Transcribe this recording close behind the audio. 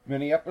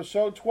Mini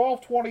episode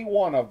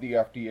 1221 of the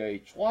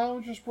FDH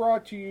Lounge is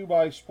brought to you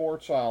by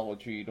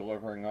Sportsology,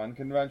 delivering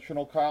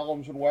unconventional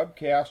columns and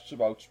webcasts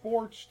about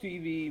sports,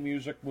 TV,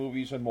 music,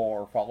 movies, and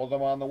more. Follow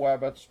them on the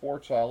web at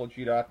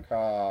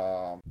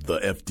sportsology.com. The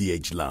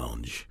FDH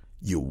Lounge.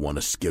 You'll want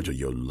to schedule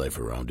your life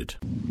around it.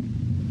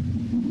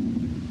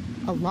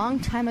 A long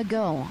time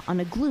ago,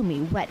 on a gloomy,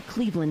 wet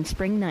Cleveland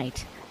spring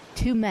night,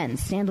 two men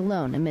stand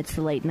alone amidst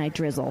the late-night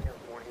drizzle.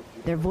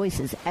 Their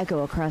voices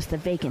echo across the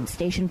vacant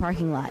station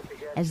parking lot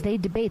as they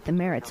debate the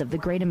merits of the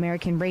great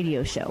American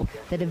radio show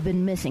that have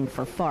been missing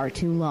for far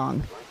too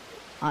long.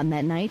 On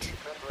that night,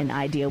 an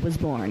idea was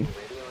born.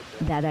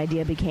 That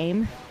idea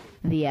became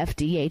the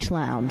FDH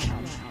Lounge.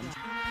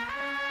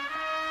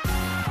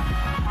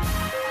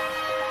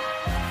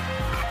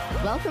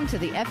 Welcome to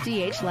the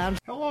FDH Lounge.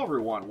 Hello,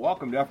 everyone.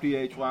 Welcome to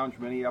FDH Lounge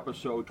Mini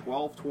Episode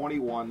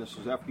 1221. This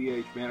is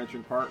FDH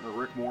Managing Partner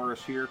Rick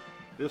Morris here.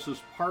 This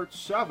is part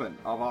 7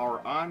 of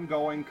our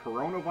ongoing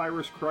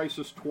Coronavirus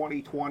Crisis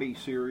 2020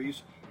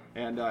 series.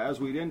 And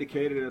as we'd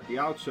indicated at the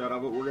outset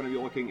of it, we're going to be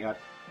looking at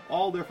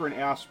all different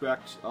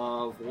aspects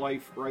of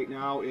life right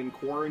now in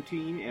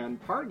quarantine.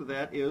 And part of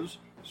that is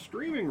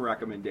streaming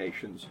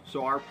recommendations.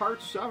 So our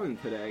part 7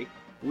 today,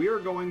 we are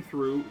going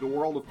through the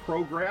world of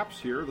pro-graps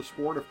here, the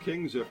sport of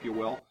kings, if you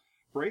will,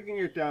 breaking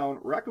it down,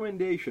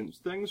 recommendations,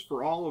 things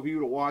for all of you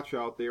to watch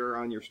out there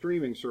on your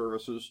streaming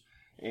services.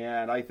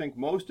 And I think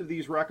most of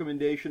these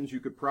recommendations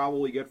you could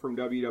probably get from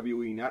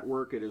WWE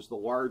Network. It is the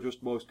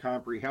largest, most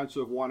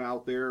comprehensive one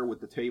out there with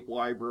the tape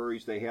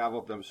libraries they have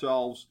of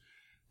themselves,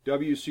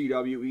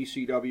 WCW,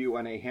 ECW,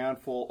 and a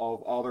handful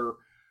of other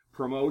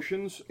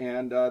promotions.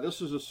 And this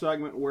is a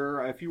segment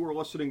where, if you were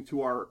listening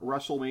to our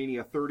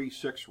WrestleMania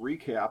 36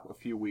 recap a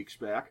few weeks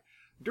back,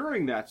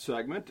 during that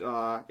segment,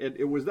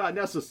 it was not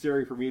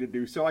necessary for me to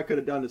do so. I could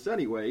have done this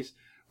anyways.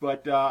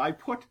 But I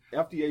put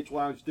FDH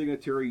Lounge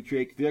dignitary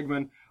Jake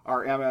Digman,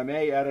 our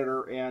MMA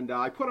editor, and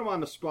I put him on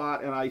the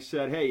spot, and I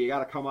said, hey, you got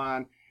to come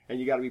on, and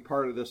you got to be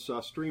part of this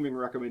streaming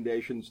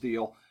recommendations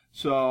deal.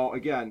 So,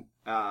 again,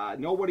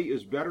 nobody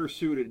is better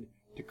suited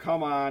to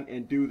come on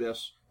and do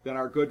this than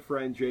our good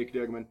friend Jake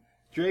Digman.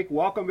 Jake,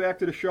 welcome back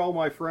to the show,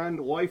 my friend.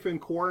 Life in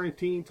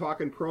quarantine,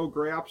 talking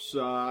pro-graps.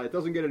 It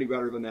doesn't get any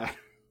better than that.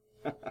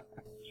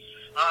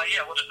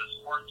 Yeah, what is this,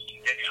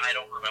 quarantine day? I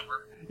don't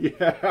remember.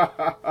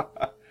 Yeah.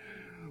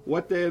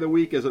 What day of the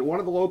week is it?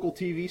 One of the local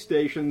TV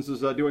stations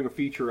is doing a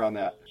feature on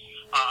that.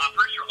 I'm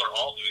pretty sure they're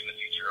all doing the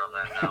feature on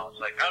that now.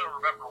 It's like, I don't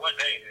remember what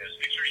day it is.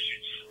 Make sure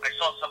I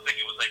saw something,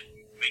 it was like,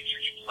 make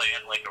sure you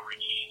plan like a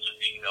routine so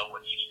that you know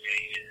what each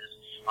day is.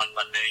 On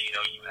Monday, you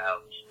know, you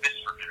have this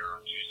for dinner.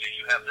 On Tuesday,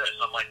 you have this.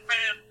 I'm like,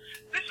 man,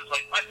 this is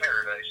like my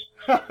paradise.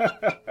 I'm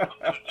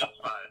doing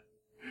just fine.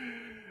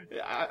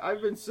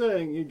 I've been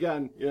saying,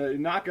 again,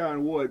 knock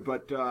on wood,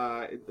 but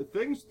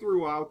things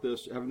throughout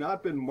this have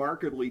not been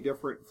markedly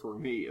different for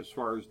me as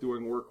far as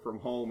doing work from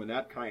home and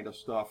that kind of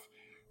stuff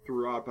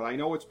throughout. But I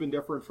know it's been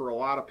different for a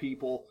lot of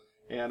people,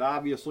 and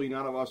obviously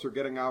none of us are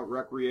getting out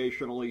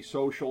recreationally,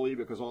 socially,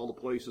 because all the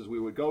places we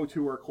would go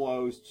to are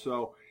closed.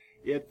 So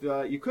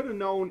you could have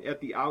known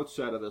at the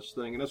outset of this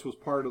thing, and this was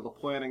part of the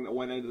planning that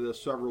went into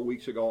this several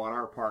weeks ago on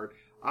our part.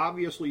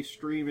 Obviously,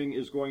 streaming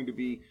is going to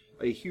be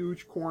a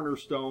huge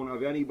cornerstone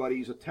of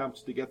anybody's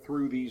attempts to get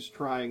through these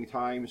trying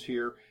times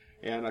here.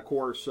 And, of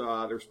course,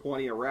 there's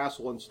plenty of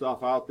wrestling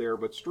stuff out there.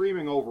 But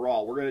streaming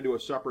overall, we're going to do a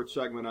separate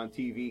segment on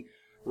TV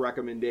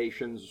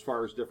recommendations as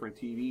far as different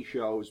TV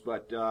shows.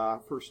 But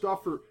for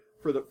stuff for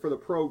the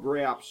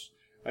pro-graps,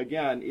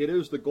 again, it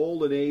is the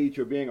golden age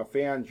of being a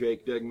fan,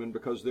 Jake Digman,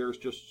 because there's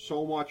just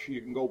so much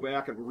you can go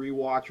back and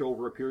rewatch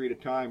over a period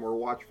of time or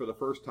watch for the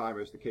first time,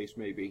 as the case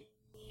may be.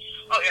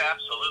 Oh, yeah,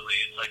 absolutely.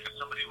 It's like if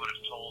somebody would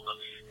have told,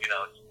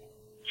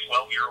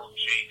 12-year-old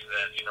Jake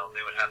that,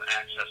 they would have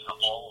access to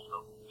all of the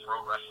pro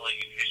wrestling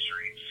in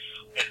history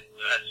at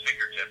his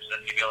fingertips, then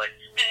he'd be like,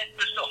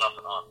 there's still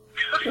nothing on.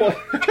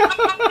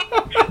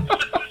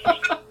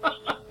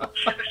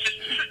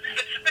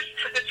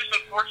 It's just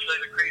unfortunately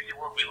the crazy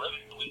world we live in.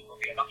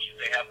 The options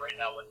they have right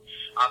now, with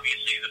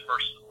obviously the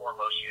first and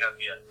foremost, you have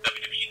the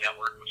WWE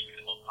Network, which is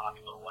the most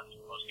popular one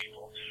for most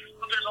people.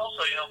 But there's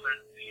also, there's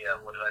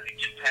I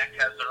think Impact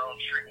has their own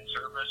streaming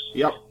service.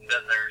 Yep. And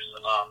then there's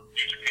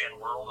New Japan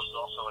World is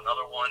also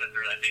another one, and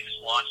they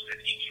just launched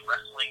an indie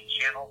wrestling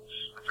channel.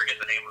 I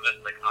forget the name of it.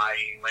 Might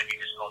be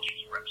just called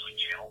Indie Wrestling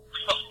Channel.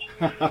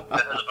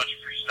 That has a bunch of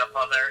free stuff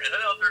on there. And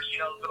then there's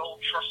good old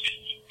trusted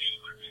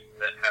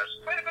YouTube that has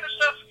quite a bit of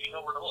stuff if you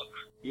know where to look.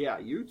 Yeah,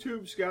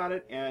 YouTube's got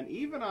it, and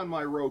even on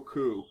my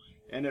Roku.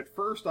 And at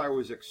first I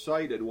was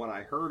excited when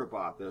I heard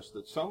about this,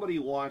 that somebody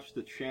launched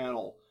a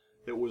channel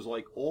that was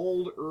like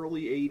old,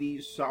 early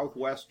 80s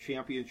Southwest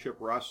Championship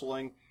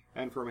Wrestling.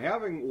 And from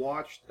having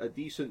watched a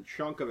decent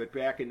chunk of it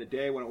back in the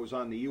day when it was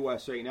on the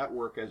USA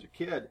Network as a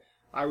kid,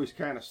 I was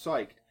kind of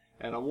psyched.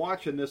 And I'm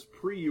watching this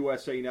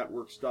pre-USA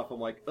Network stuff, I'm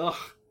like,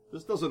 ugh,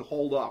 this doesn't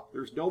hold up.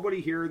 There's nobody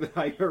here that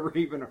I've ever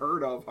even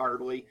heard of,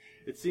 hardly.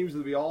 It seems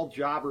to be all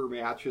jobber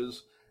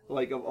matches,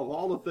 like of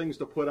all the things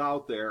to put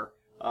out there.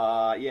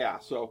 Yeah,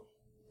 so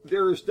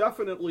there is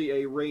definitely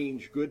a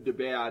range, good to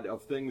bad,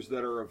 of things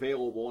that are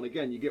available. And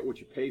again, you get what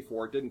you pay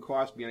for. It didn't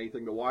cost me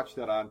anything to watch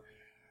that on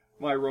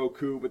my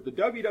Roku. But the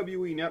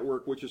WWE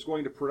Network, which is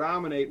going to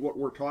predominate what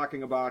we're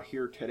talking about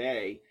here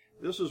today,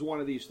 this is one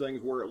of these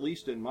things where, at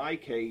least in my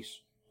case,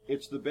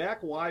 it's the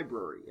back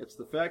library. It's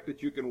the fact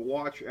that you can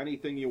watch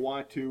anything you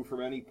want to from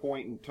any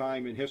point in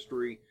time in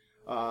history,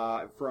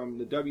 from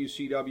the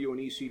WCW and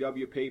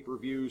ECW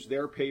pay-per-views,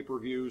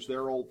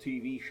 their old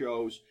TV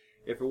shows.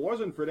 If it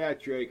wasn't for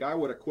that, Jake, I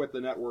would have quit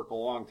the network a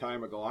long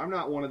time ago. I'm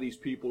not one of these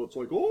people that's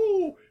like,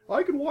 oh,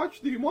 I can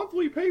watch the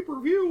monthly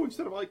pay-per-view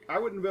instead of, like, I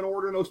wouldn't have been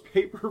ordering those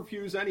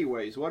pay-per-views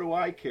anyways. What do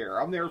I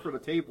care? I'm there for the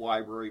tape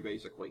library,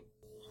 basically.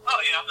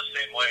 Oh, yeah, I'm the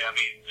same way. I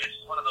mean,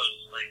 it's one of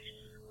those, like,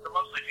 the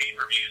monthly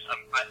pay-per-views,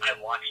 I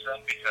watch them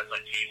because I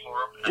pay for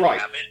them and I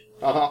have it,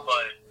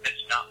 but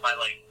it's not my,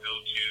 like,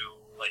 go-to,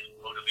 like,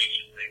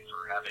 motivation thing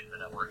for having the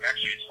network.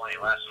 Actually, it's funny,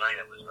 last night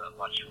I was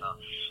watching, I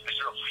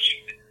started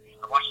watching,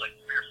 I watched, like,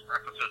 3 or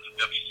 4 episodes of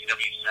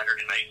WCW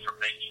Saturday Night from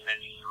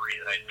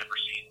 1993 that I'd never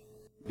seen.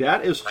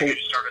 That is I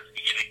just started at the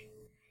beginning.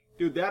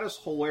 Dude, that is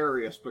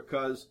hilarious,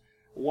 because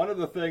one of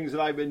the things that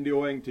I've been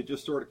doing to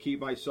just sort of keep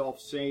myself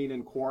sane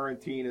in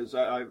quarantine is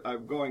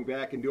I'm going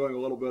back and doing a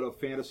little bit of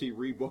fantasy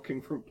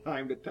rebooking from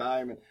time to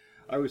time. And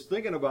I was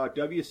thinking about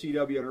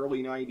WCW in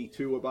early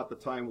 '92, about the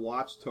time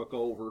Watts took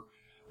over,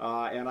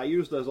 and I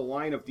used as a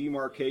line of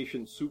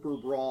demarcation Super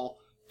Brawl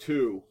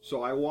 2.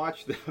 So I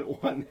watched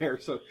that one there.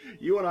 So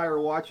you and I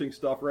are watching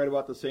stuff right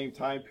about the same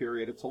time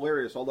period. It's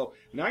hilarious. Although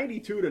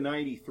 92 to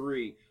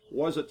 93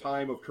 was a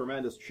time of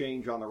tremendous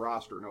change on the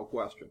roster, no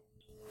question.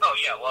 Oh,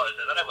 yeah, well, it's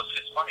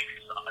funny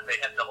because they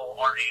had the whole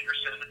Arn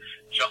Anderson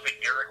jumping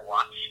Eric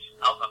Watts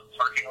out in the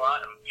parking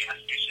lot of the gas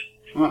station.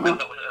 And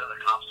the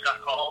cops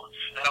got called.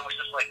 And I was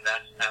just like,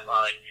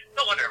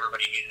 no wonder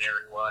everybody hated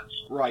Eric Watts.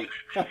 Right.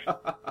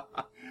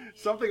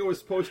 Something that was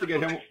supposed to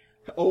get him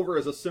over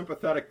as a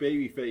sympathetic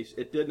babyface,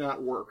 it did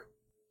not work.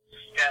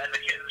 Yeah, and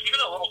even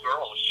the little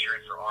girl was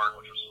cheering for Arn,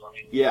 which was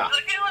funny. Yeah. She was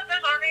like, hey, look,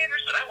 there's Arn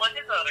Anderson. I want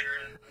his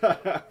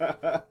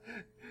autograph.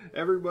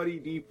 Everybody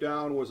deep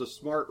down was a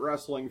smart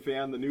wrestling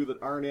fan that knew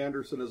that Arn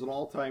Anderson is an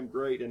all-time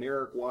great, and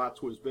Eric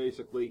Watts was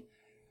basically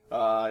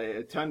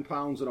 10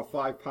 pounds in a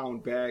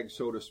 5-pound bag,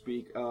 so to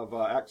speak, of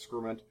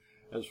excrement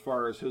as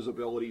far as his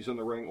abilities in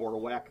the ring, or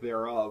lack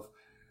thereof.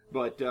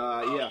 But,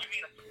 yeah. You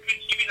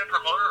mean a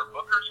promoter or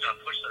booker is going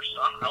to push their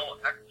son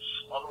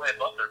all the way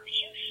above their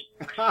knees?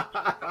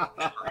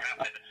 Never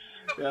happened.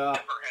 Yeah.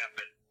 Never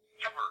happened.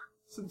 Never.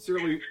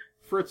 Sincerely,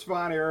 Fritz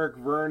von Erich,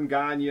 Vern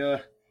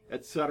Gagne,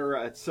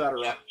 etc.,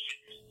 etc. Jeff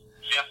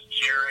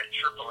Jarrett,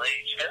 Triple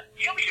H.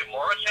 You know, even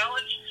more of a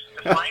challenge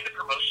to find a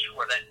promotion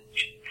where that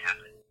didn't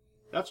happen.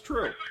 That's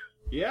true.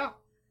 Yeah,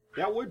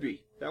 that would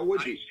be. That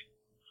would be.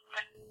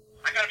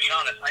 I gotta be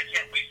honest, I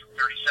can't wait for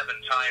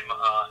 37-time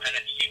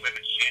NXT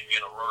Women's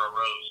Champion Aurora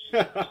Rose.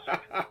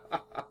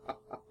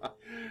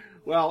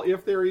 Well,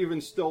 if they're even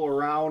still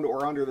around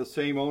or under the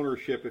same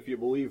ownership, if you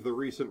believe the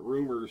recent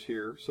rumors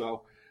here.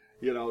 So,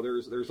 you know,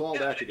 there's all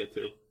that to get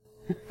to. We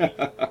could soon,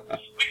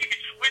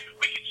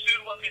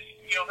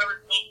 you know, if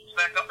everything opens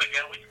back up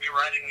again, we could be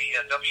riding the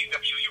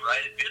WWE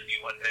ride at Disney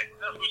one day. Who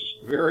knows?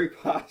 Very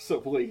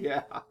possibly,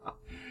 yeah.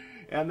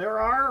 And there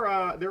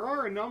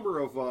are a number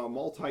of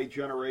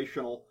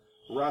multi-generational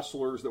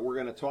wrestlers that we're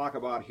going to talk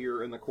about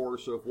here in the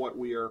course of what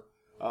we are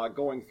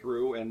going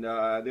through, and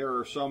there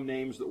are some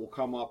names that will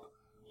come up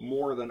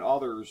more than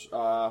others.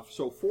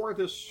 So for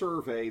this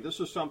survey, this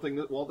is something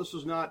that, well, this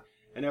is not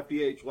an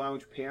FDH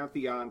Lounge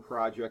Pantheon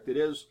project. It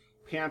is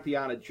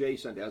Pantheon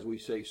adjacent, as we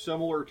say,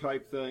 similar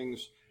type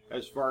things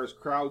as far as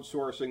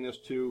crowdsourcing this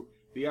to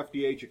the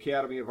FDH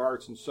Academy of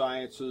Arts and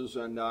Sciences.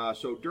 And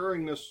so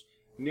during this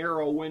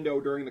narrow window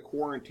during the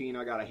quarantine,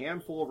 I got a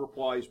handful of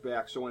replies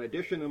back. So in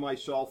addition to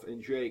myself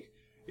and Jake,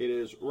 it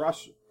is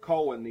Russ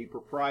Cohen, the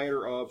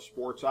proprietor of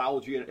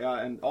Sportsology,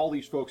 and all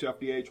these folks,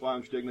 FDH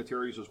Lounge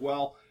dignitaries as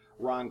well,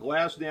 Ron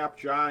Glasnap,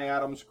 John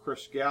Adams,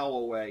 Chris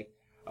Galloway.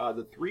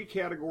 The 3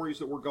 categories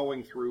that we're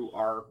going through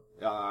are,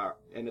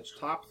 and it's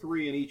top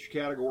 3 in each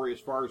category as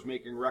far as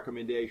making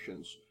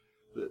recommendations.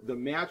 The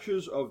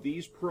matches of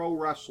these pro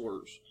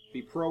wrestlers,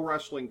 the pro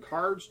wrestling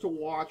cards to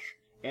watch,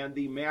 and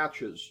the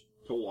matches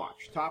to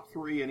watch. Top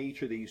 3 in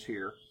each of these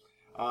here.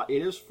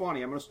 It is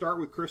funny. I'm going to start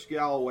with Chris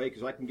Galloway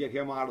because I can get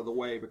him out of the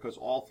way because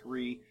all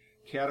 3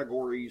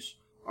 categories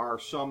are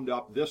summed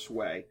up this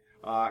way.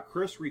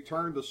 Chris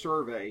returned the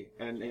survey,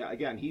 and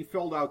again, he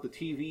filled out the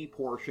TV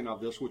portion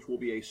of this, which will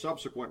be a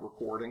subsequent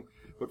recording.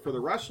 But for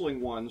the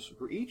wrestling ones,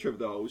 for each of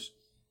those,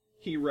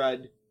 he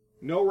read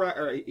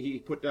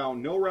he put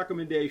down no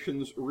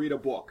recommendations, read a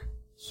book.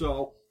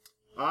 So,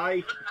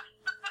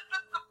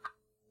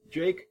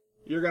 Jake,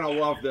 you're gonna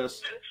love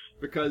this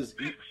because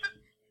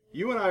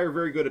you and I are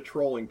very good at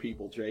trolling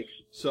people, Jake.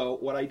 So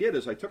what I did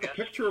is I took a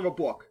picture of a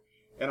book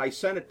and I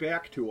sent it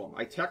back to him.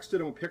 I texted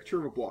him a picture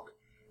of a book,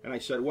 and I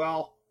said,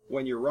 well,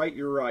 when you're right,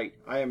 you're right.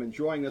 I am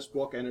enjoying this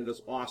book, and it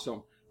is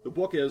awesome. The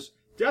book is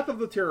Death of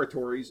the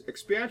Territories,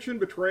 Expansion,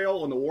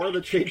 Betrayal, and the War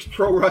That Changed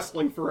Pro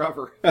Wrestling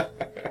Forever. That's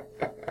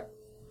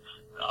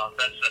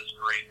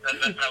great.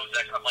 was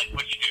actually, I'm like,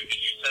 what'd you do? Did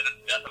you send it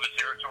to death of a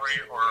territory,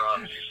 or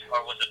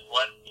was it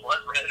blood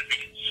red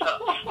means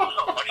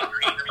money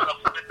green or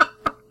something?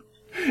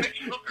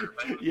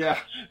 Yeah,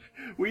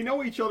 we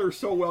know each other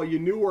so well. You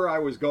knew where I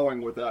was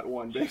going with that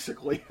one,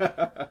 basically. There's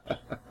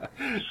actually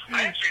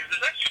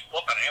a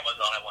book on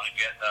Amazon I want to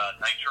get,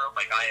 Nitro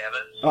by Guy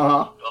Evans.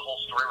 The whole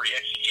story where he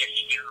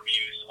actually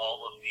interviews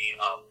all of the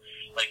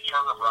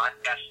Turner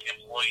broadcast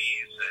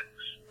employees and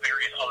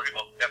various other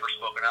people who've never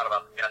spoken out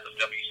about the death of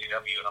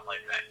WCW, and I'm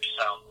like, that just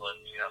sounds like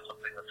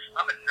something that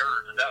I'm a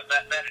nerd, and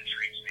that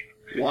intrigues me.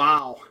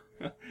 Wow.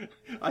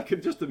 I can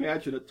just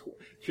imagine it.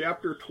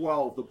 Chapter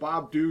 12, the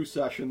Bob Dew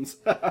sessions. See?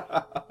 That'd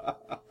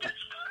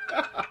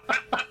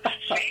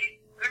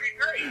be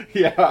great.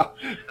 Yeah.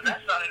 And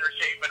that's not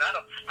entertainment.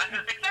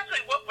 Exactly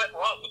what went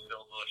wrong with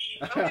Bill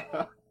Bush.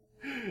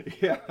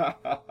 Yeah.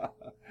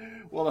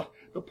 Well,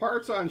 the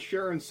parts on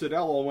Sharon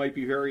Cidello might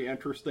be very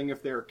interesting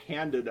if they're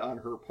candid on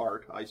her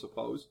part, I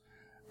suppose.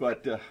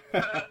 But,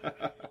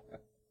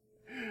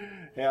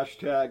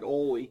 hashtag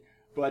Oli.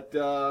 But,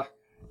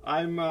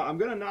 I'm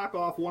going to knock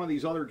off one of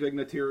these other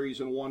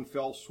dignitaries in one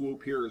fell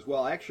swoop here as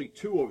well. Actually,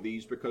 two of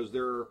these, because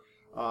there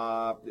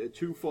are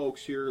two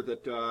folks here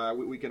that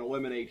we can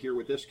eliminate here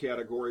with this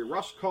category.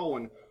 Russ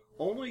Cohen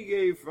only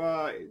gave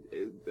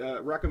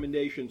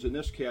recommendations in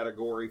this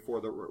category for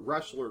the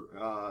wrestlers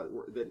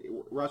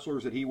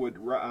that he would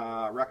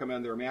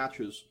recommend their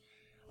matches.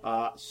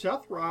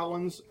 Seth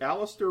Rollins,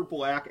 Aleister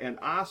Black, and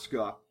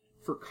Asuka.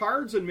 For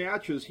cards and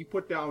matches, he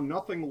put down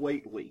nothing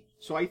lately.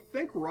 So I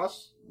think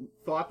Russ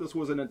thought this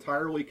was an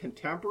entirely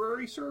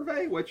contemporary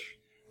survey, which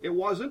it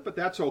wasn't, but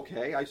that's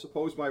okay. I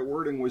suppose my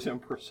wording was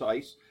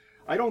imprecise.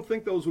 I don't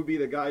think those would be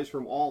the guys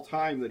from all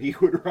time that he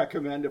would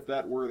recommend if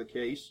that were the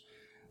case.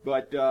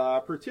 But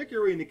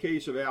particularly in the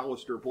case of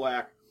Aleister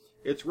Black,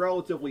 it's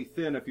relatively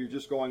thin if you're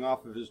just going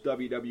off of his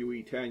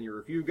WWE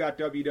tenure. If you've got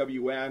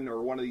WWN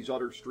or one of these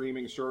other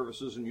streaming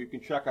services and you can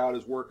check out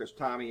his work as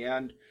Tommy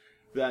End,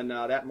 then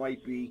that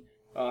might be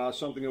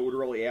something that would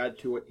really add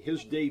to it.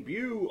 His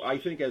debut, I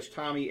think, as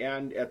Tommy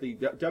End at the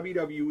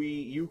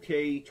WWE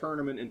UK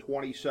tournament in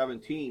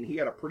 2017, he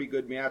had a pretty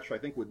good match, I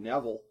think, with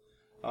Neville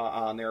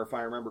on there, if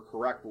I remember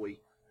correctly,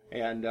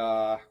 and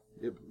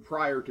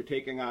prior to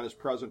taking on his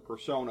present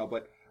persona.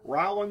 But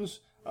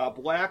Rollins,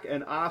 Black,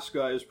 and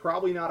Asuka is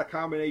probably not a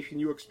combination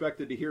you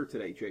expected to hear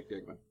today, Jake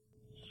Digman.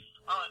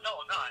 No,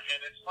 I'm not.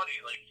 And it's funny,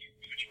 like, you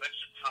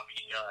mentioned Tommy,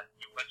 you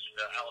mentioned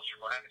Aleister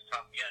Black as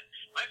Tommy End.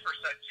 My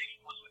first time seeing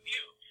him was with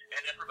you,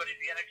 and everybody at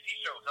the NXT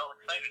show was all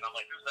excited. I'm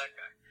like, who's that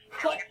guy?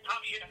 You're like, it's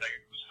Tommy End. I'm like,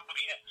 who's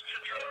Tommy End?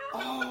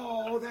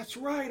 Oh, that's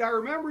right. I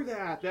remember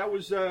that. That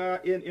was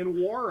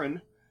in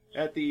Warren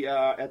at the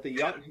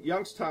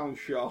Youngstown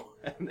show,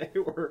 and they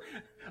were.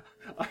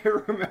 I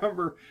don't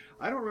remember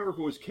if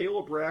it was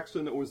Caleb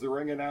Braxton that was the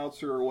ring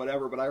announcer or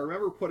whatever, but I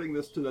remember putting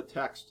this to the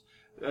test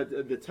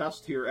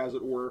here, as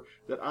it were,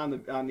 that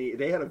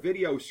they had a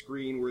video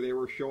screen where they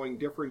were showing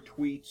different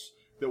tweets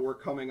that were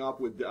coming up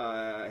with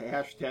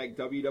hashtag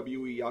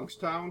WWE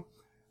Youngstown.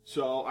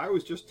 So I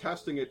was just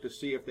testing it to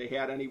see if they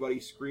had anybody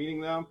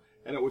screening them,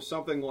 and it was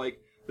something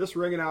like, this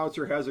ring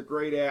announcer has a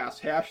great ass,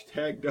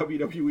 hashtag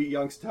WWE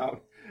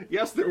Youngstown.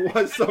 Yes, there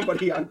was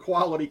somebody on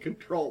quality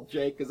control,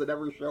 Jake, because it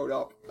never showed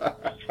up.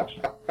 Yeah,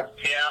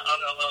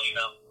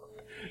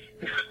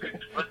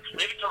 well,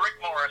 leave it to Rick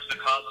Morris to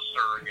cause a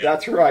stir again.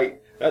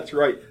 That's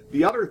right.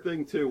 The other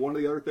thing, too, one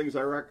of the other things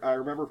I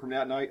remember from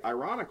that night,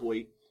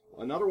 ironically,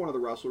 another one of the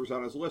wrestlers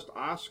on his list,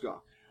 Asuka.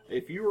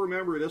 If you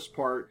remember this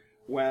part,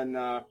 when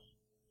I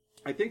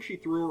think she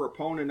threw her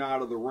opponent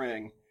out of the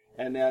ring,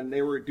 and then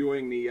they were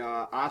doing the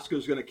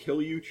Asuka's gonna kill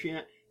you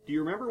chant. Do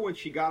you remember when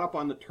she got up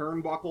on the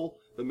turnbuckle,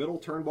 the middle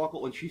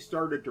turnbuckle, and she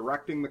started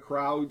directing the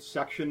crowd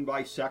section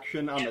by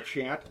section on the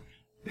chant?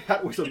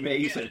 That was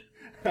amazing.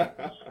 Yeah,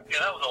 that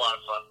was a lot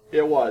of fun.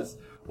 It was.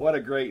 What a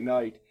great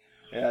night.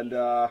 And,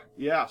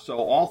 so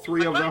all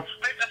three of them. I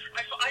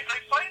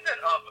find that,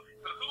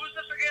 who is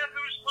this again?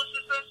 Whose list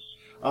is this?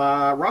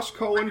 Russ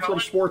Cohen from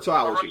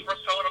Sportsology. Russ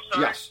Cohen, I'm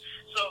sorry. Yes.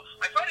 So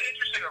I find it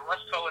interesting that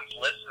Russ Cohen's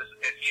list is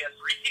he has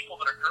three people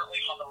that are currently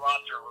on the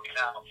roster right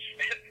now,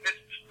 and his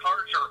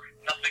cards are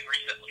nothing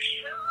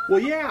recently. Well,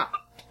 yeah,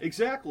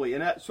 exactly.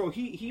 And so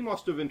he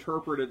must have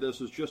interpreted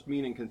this as just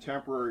meaning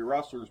contemporary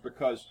wrestlers,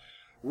 because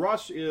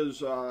Russ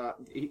is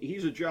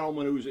he's a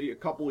gentleman who's a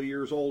couple of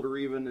years older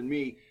even than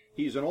me.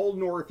 He's an old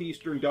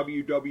Northeastern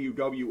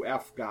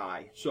WWF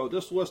guy. So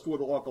this list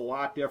would look a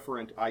lot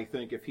different, I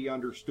think, if he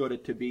understood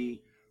it to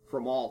be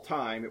from all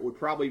time. It would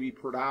probably be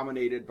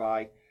predominated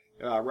by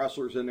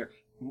wrestlers in there.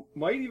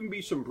 Might even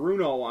be some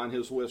Bruno on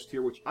his list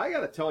here, which I got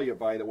to tell you,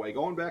 by the way,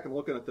 going back and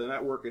looking at the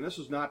network, and this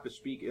is not to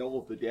speak ill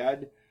of the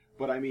dead,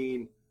 but I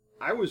mean,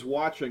 I was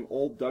watching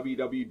old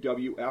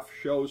WWF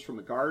shows from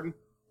the Garden.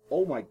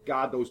 Oh my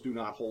God, those do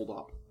not hold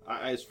up.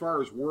 As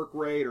far as work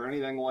rate or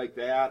anything like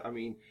that, I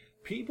mean,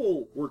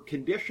 people were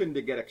conditioned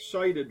to get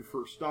excited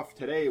for stuff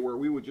today where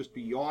we would just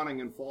be yawning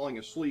and falling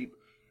asleep.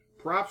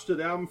 Props to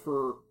them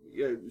for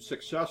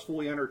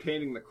successfully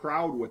entertaining the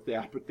crowd with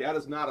that, but that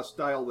is not a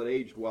style that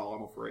aged well,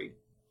 I'm afraid.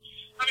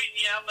 I mean,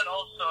 yeah, but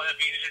also, I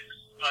mean, it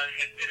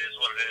is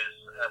what it is.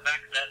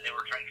 Back then, they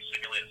were trying to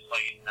simulate a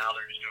fight. Now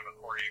they're just doing a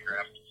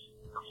choreographed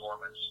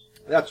performance.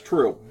 That's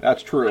true. That's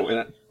true.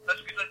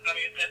 That's kind of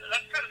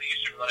the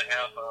issue that I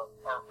have.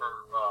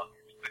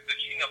 The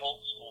king of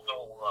old school,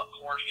 Bill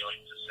Corny,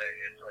 like to say,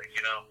 it's like,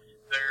 you know,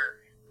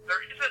 there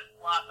isn't a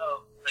lot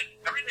of, like,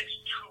 everything's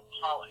too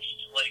polished.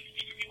 Like,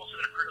 people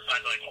sit there and criticize,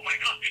 like, oh my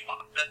God, they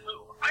blocked that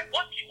move. I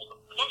want people to,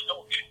 as long as no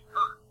one gets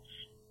hurt.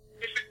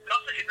 If it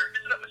doesn't, if there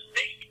isn't a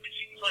mistake, it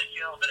seems like,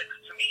 you know, then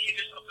to me, it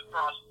just comes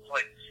across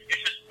like it's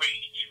just way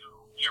too,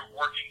 you're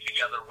working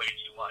together way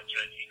too much,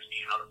 and it takes me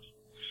out of it.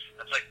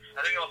 That's like,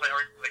 I think it was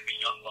like the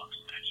Young Bucks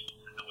matches.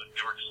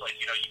 They were just like,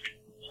 you know, you could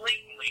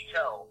blatantly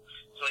tell.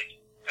 So, like,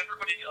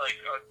 everybody, like,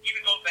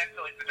 even going back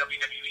to, like, the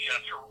WWE,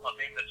 I'm sure a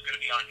name that's going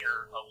to be on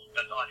here,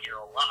 that's on here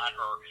a lot,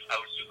 or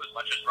I would assume as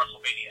much as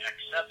WrestleMania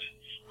X7,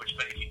 which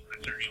many people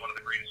consider to be one of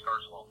the greatest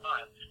cards of all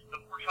time. The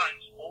more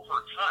times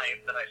over time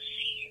that I've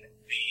seen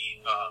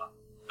the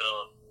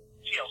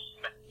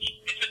TLC match,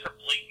 it's just a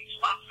blatant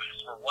spot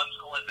fest where one's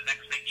going the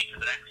next thing into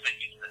the next thing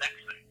into the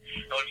next thing.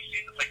 And when you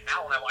see, it's like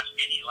now when I watch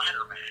any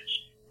ladder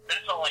match,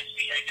 that's all I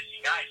see. I just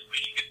see guys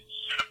waiting to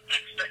set up the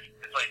next thing.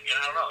 It's like, you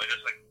know, I don't know, it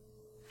just like,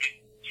 it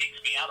takes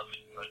me out of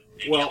it. But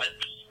maybe I'm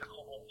just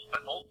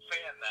an old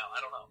fan now, I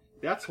don't know.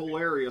 That's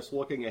hilarious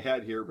looking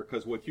ahead here,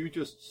 because what you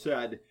just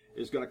said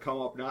is going to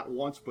come up not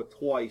once but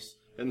twice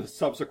in the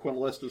subsequent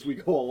list as we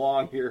go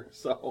along here.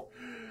 So,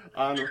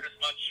 on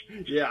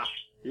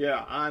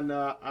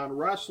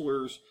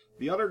wrestlers,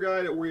 the other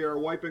guy that we are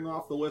wiping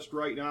off the list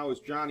right now is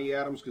Johnny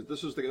Adams, because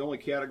this is the only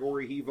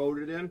category he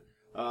voted in.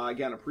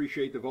 Again,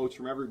 appreciate the votes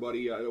from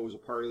everybody that was a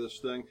part of this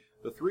thing.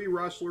 The three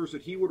wrestlers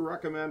that he would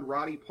recommend: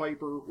 Roddy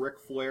Piper, Ric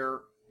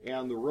Flair,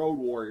 and the Road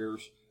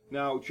Warriors.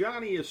 Now,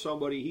 Johnny is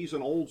somebody, he's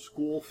an old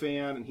school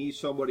fan, and he's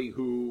somebody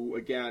who,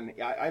 again,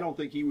 I don't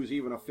think he was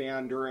even a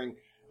fan during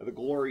the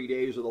glory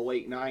days of the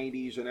late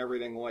 90s and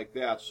everything like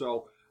that.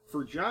 So,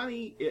 for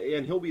Johnny,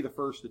 and he'll be the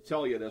first to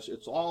tell you this,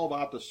 it's all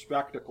about the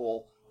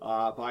spectacle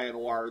by and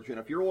large. And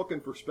if you're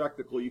looking for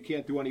spectacle, you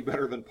can't do any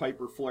better than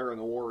Piper, Flair, and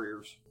the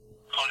Warriors.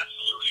 Oh,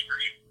 absolutely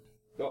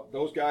agree.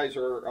 Those guys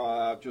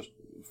are just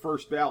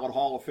first ballot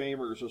Hall of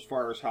Famers as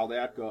far as how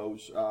that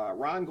goes.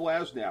 Ron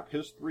Glasnap,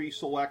 his three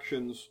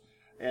selections,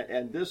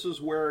 and this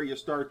is where you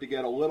start to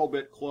get a little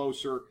bit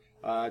closer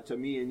to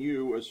me and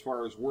you as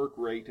far as work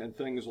rate and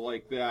things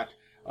like that.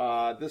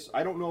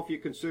 I don't know if you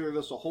consider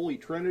this a holy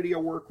trinity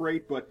of work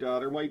rate, but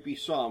there might be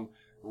some.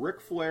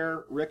 Ric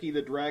Flair, Ricky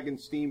the Dragon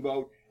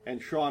Steamboat,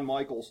 and Shawn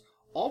Michaels.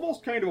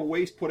 Almost kind of a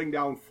waste putting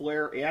down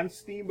Flair and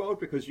Steamboat,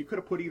 because you could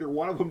have put either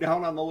one of them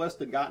down on the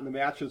list and gotten the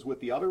matches with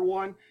the other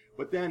one,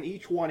 but then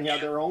each one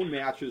had their own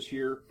matches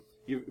here.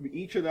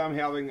 Each of them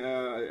having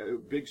a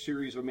big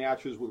series of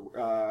matches with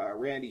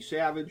Randy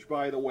Savage,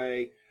 by the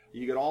way.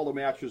 You get all the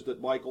matches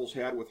that Michaels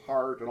had with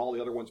Hart and all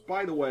the other ones.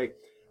 By the way,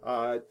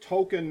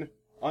 token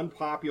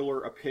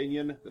unpopular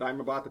opinion that I'm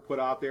about to put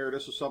out there.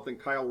 This is something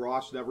Kyle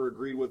Ross never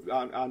agreed with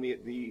on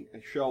the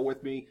show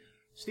with me.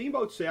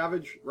 Steamboat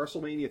Savage,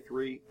 WrestleMania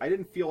 3, I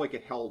didn't feel like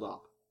it held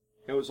up.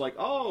 It was like,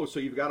 oh, so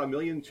you've got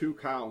 1,000,002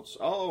 counts.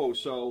 Oh,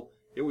 so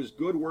it was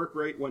good work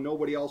rate when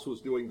nobody else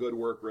was doing good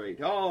work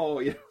rate. Oh,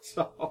 yeah,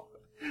 so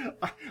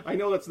I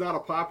know that's not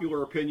a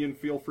popular opinion.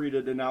 Feel free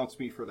to denounce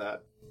me for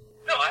that.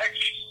 No, I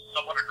actually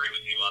somewhat agree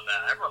with you on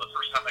that. I remember the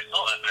first time I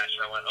saw that match,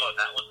 I went, oh,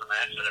 that was the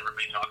match that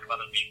everybody talked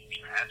about as being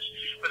the match.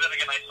 But then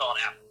again, I saw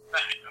it after the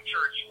fact. I'm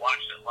sure if you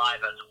watched it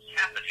live as it was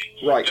happening,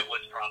 right, it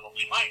was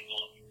probably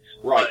mind-blowing.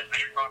 Right. But I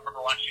remember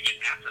watching it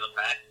after the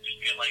fact and just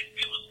being like,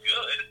 it was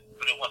good,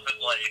 but it wasn't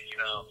like, you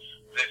know,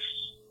 this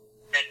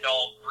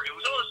end-all. It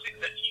was one of those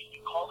things that you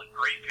call it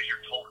great because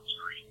you're told it's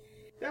great.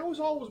 That was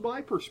always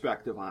my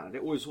perspective on it.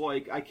 It was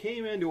like, I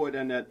came into it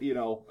and that, you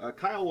know,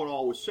 Kyle would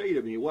always say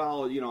to me,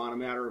 well, you know, on a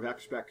matter of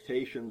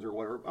expectations or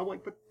whatever. I'm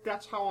like, but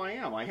that's how I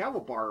am. I have a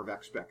bar of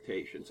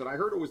expectations. And I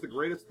heard it was the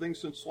greatest thing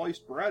since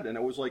sliced bread, and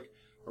it was like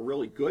a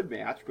really good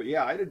match. But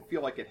yeah, I didn't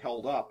feel like it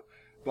held up.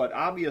 But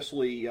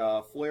obviously,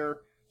 Flair,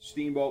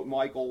 Steamboat,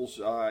 Michaels,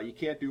 you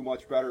can't do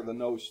much better than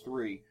those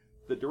three.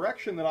 The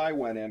direction that I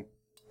went in,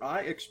 I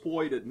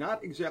exploited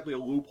not exactly a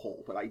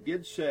loophole, but I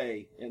did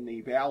say in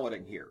the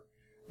balloting here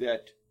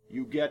that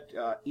you get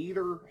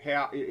either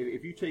half.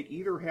 If you take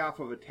either half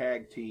of a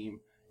tag team,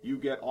 you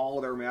get all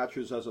of their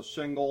matches as a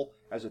single,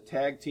 as a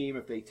tag team.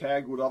 If they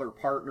tagged with other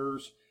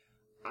partners,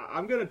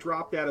 I'm going to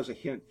drop that as a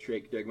hint,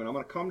 Jake Digman. I'm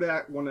going to come to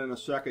that one in a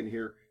second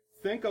here.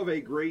 Think of a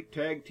great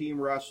tag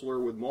team wrestler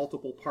with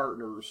multiple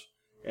partners,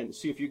 and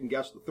see if you can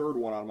guess the third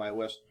one on my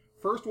list.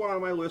 First one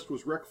on my list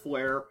was Ric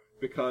Flair,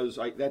 because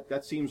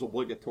that seems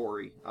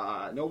obligatory.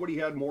 Nobody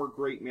had more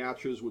great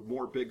matches with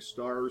more big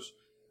stars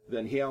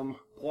than him,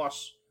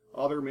 plus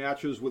other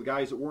matches with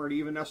guys that weren't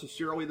even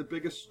necessarily the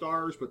biggest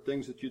stars, but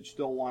things that you'd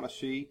still want to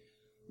see.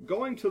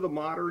 Going to the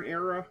modern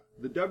era,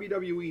 the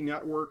WWE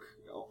Network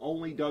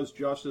only does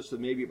justice to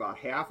maybe about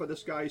half of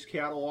this guy's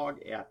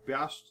catalog at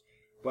best,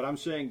 but I'm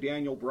saying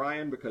Daniel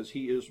Bryan because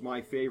he is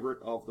my favorite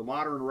of the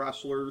modern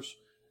wrestlers.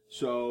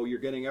 So you're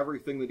getting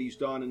everything that he's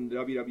done in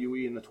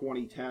WWE in the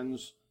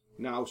 2010s.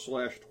 now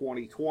slash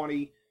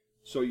 2020.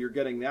 So you're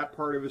getting that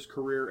part of his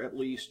career at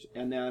least.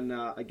 And then,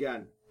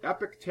 again,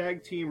 epic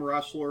tag team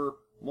wrestler,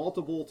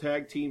 multiple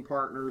tag team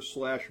partners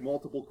slash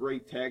multiple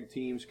great tag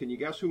teams. Can you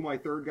guess who my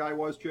third guy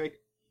was, Jake?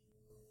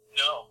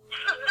 No.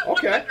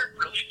 Okay. I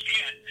really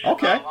can't.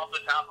 Okay. Off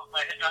the top of my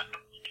head.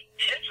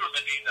 Edge was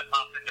the name that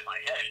popped into my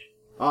head.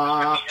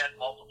 He had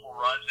multiple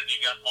runs, and you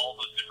got all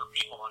those different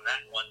people on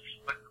that one.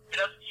 But it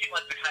doesn't seem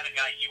like the kind of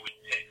guy you would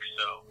pick.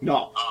 So.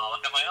 No.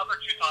 And my other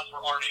two thoughts were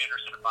Arn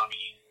Anderson and Bobby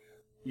Eaton.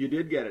 You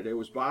did get it. It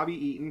was Bobby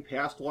Eaton,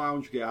 past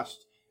lounge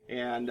guest.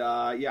 And,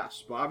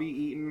 yes, Bobby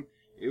Eaton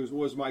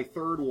was my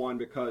third one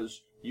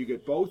because you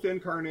get both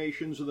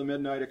incarnations of the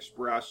Midnight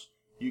Express.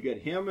 You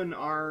get him and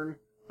Arn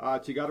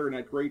together in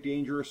that Great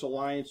Dangerous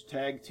Alliance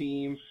tag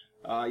team.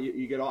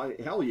 You get all,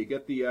 hell, you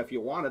get the, if you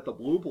want it, the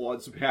Blue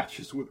Bloods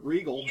matches with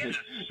Regal in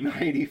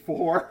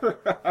 '94.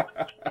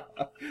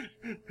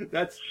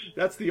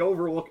 That's the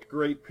overlooked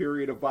great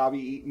period of Bobby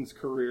Eaton's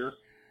career.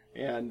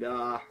 And,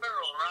 Earl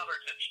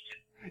Roberts and Eaton.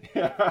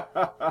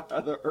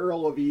 The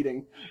Earl of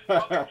Eating.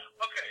 Okay,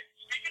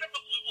 speaking of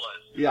the Blue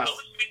Bloods, yes.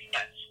 those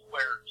vignettes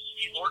where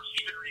Lord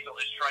Steven Regal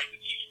is trying to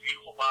teach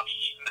beautiful Bobby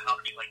Eaton how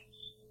to be, like,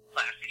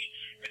 classy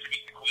and to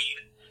meet the Queen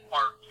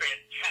are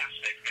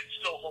fantastic and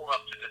still hold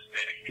up to this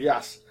day.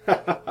 Yes. Do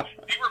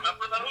you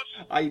remember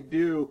those? I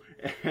do,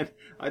 and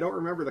I don't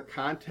remember the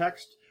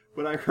context,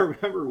 but I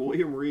remember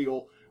William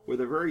Regal with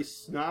a very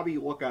snobby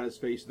look on his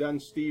face, then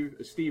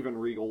Steven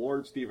Regal,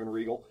 Lord Steven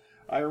Regal.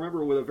 I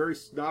remember with a very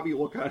snobby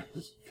look on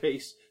his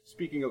face,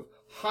 speaking of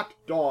hot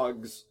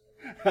dogs.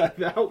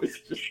 That was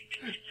just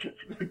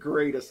the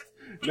greatest.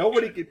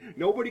 Nobody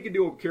could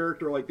do a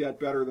character like that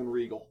better than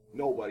Regal.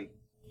 Nobody.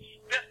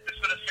 Yeah, it's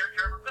been a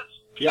character ever since.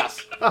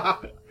 Yes.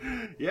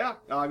 Yeah,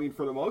 I mean,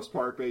 for the most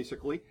part,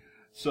 basically.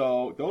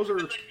 So, those are...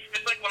 It's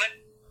like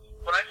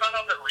when I found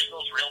out that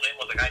Regal's real name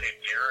was a guy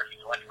named Bear and he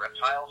collected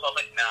reptiles, I was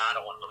like, nah, I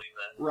don't want to believe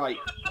that. Right.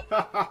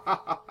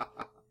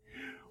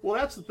 Well,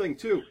 that's the thing,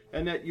 too.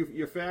 And that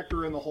you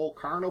factor in the whole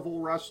carnival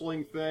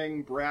wrestling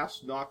thing,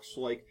 brass knucks,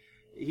 like,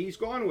 he's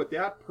gone with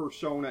that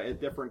persona at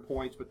different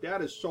points, but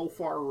that is so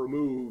far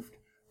removed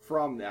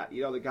from that.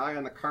 You know, the guy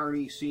on the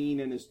carny scene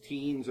in his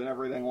teens and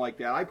everything like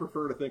that. I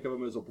prefer to think of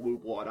him as a blue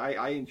blood.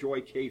 I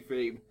enjoy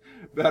kayfabe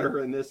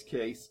better in this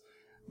case.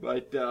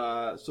 But,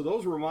 so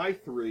those were my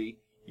three.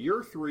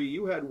 Your three,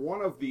 you had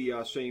one of the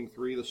same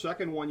three. The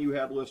second one you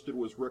had listed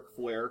was Ric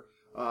Flair.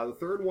 The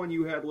third one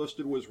you had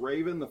listed was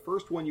Raven. The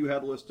first one you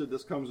had listed,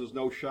 this comes as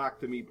no shock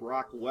to me,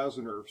 Brock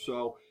Lesnar.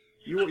 So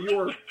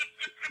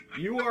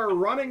you are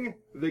running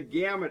the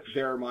gamut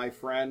there, my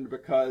friend,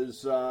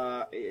 because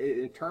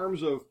in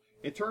terms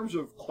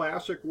of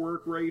classic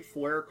work rate,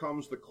 Flair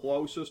comes the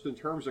closest. In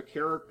terms of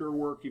character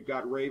work, you've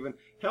got Raven.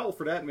 Hell,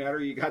 for that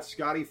matter, you got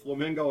Scotty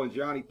Flamingo and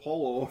Johnny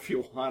Polo if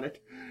you want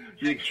it.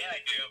 Yeah,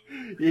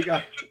 I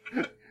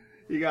do.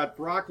 You got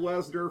Brock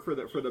Lesnar for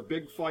the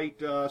big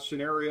fight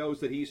scenarios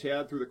that he's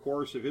had through the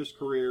course of his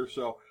career.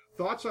 So,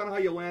 thoughts on how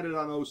you landed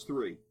on those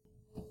three?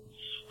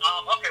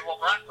 Okay, well,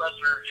 Brock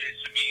Lesnar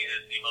to me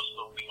is the most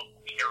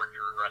believable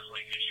character in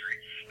wrestling history.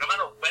 No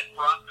matter when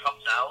Brock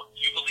comes out,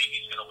 you believe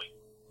he's going to win.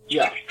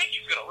 Yeah. You think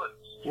he's going to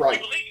lose. Right.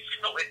 You believe he's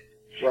going to win.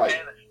 Right.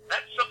 And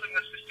that's something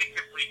that's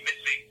distinctively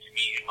missing to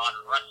me in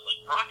modern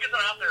wrestling. Brock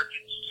isn't out there to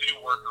do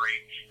work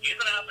rate. He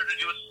isn't out there to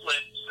do his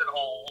slips and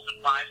holds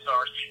and 5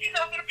 stars. He's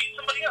out there to beat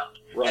somebody up.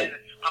 Right. And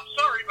I'm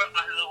sorry, but a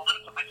lot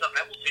of times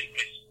I will take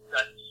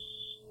that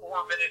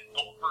 4-minute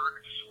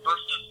Goldberg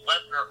versus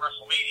Lesnar at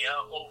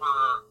WrestleMania over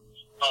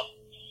a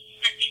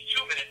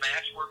 52-minute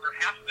match where they're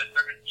half of it,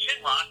 they're going to chin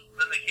lock,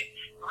 then they hit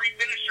 3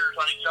 finishers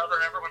on each other,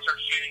 and everyone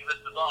starts chanting,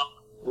 "This is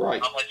awesome." Right.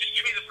 I'm like, just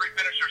give me the 3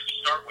 finishers to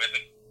start with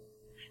and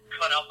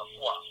cut out the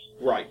fluff.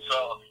 Right. So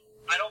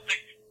I don't think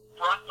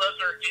Brock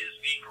Lesnar is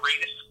the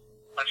greatest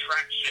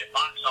attraction,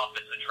 box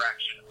office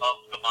attraction of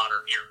the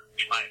modern era,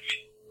 in my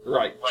opinion.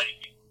 Right.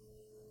 Like,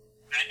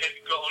 and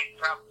going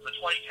from the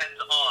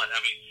 2010s on, I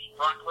mean,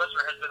 Brock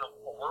Lesnar has been a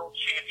world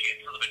champion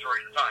for the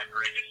majority of the time.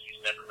 Granted,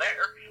 he's never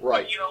there.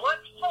 Right. But you know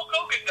what? Hulk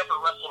Hogan never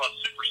wrestled on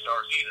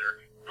Superstars either.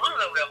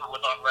 Bruno never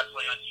was on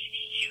wrestling on TV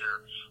either.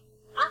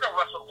 Bruno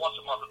wrestled once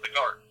a month at the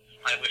Garden.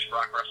 I wish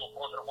Brock wrestled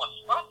more than once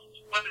a month,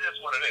 but it is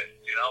what it is.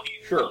 You know,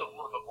 he's sure. a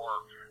little bit more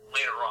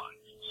later on.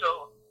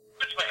 So,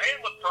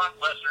 and with Brock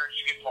Lesnar,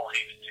 you get Paul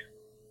Heyman too.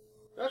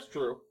 That's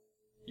true.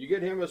 You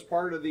get him as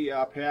part of the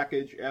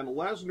package, and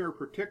Lesnar,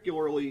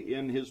 particularly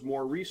in his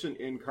more recent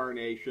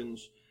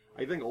incarnations,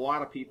 I think a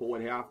lot of people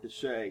would have to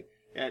say,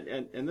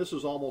 and this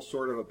is almost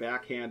sort of a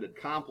backhanded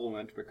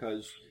compliment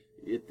because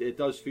it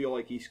does feel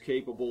like he's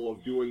capable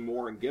of doing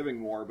more and giving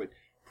more, but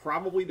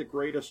probably the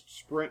greatest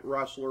sprint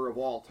wrestler of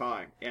all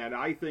time. And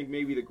I think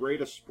maybe the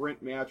greatest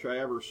sprint match I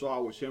ever saw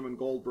was him and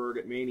Goldberg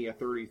at Mania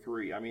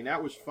 33. I mean,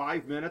 that was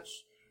 5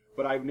 minutes,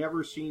 but I've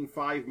never seen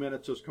 5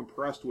 minutes as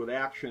compressed with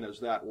action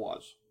as that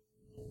was.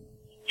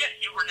 Yeah,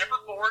 you were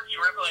never bored. You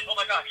were never like, oh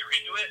my God, you're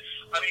into it.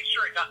 I mean,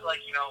 sure, it got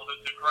like, you know,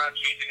 the crowd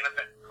changing, and I've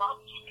had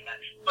problems with that.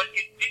 But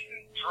it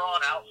didn't draw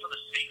it out for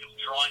the sake of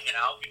drawing it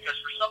out, because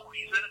for some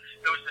reason,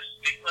 there was this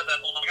stigma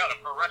that, oh my God, out, in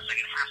pro wrestling,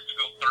 it has to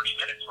go 30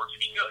 minutes for it to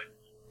be good.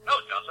 No,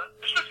 it doesn't.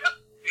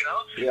 You know?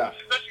 Yeah.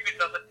 Especially if it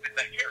doesn't fit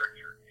that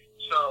character.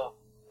 So,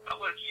 that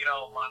was, you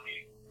know,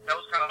 that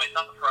was kind of my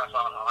thumb press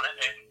on it,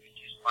 and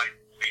he's my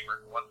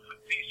favorite one.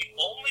 He's the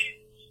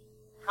only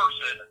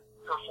person,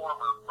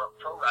 performer,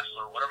 pro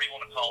wrestler, whatever you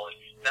want to call it,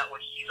 that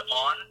when he's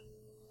on,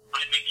 I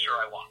make sure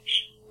I watch.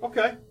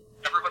 Okay.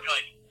 Everybody,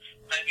 like,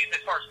 I mean,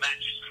 as far as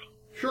matches go.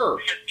 Sure.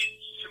 Because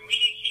to me,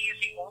 he is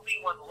the only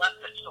one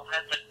left that still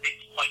has that big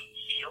fight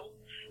feel.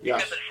 Yes.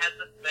 Because it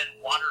hasn't been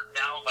watered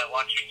down by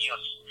watching, you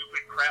know,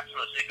 stupid crap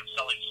for the sake of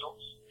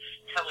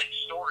telling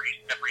stories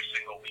every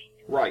single week.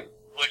 Right.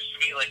 Which to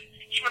me, like,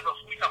 even before,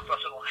 we talked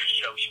about this in the last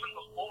show, even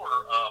before,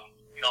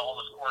 you know, all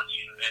this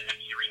quarantine and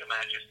empty arena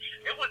matches,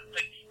 it would,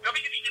 like, WWE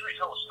didn't really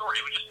tell a story.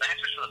 It was just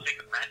matches for the sake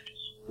of matches.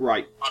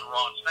 Right. On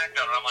Raw and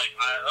SmackDown, and I'm like,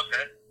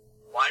 okay,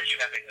 why are you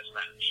having this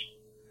match?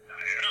 I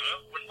don't know.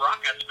 When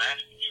Brock has a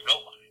match, you know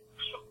why.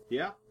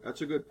 Yeah,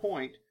 that's a good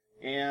point.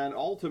 And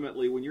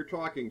ultimately, when you're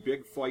talking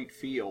big fight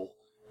feel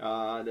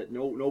that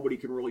nobody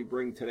can really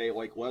bring today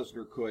like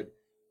Lesnar could,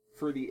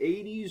 for the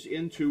 80s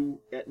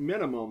into, at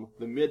minimum,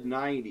 the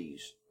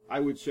mid-90s, I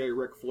would say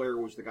Ric Flair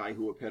was the guy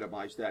who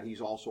epitomized that. He's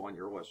also on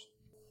your list.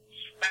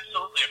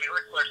 Absolutely. I mean,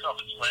 Ric Flair's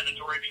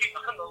self-explanatory being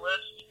on the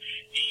list.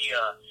 He,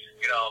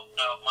 you know,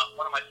 I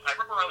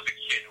remember when I was a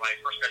kid, when I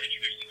first got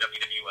introduced to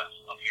WWF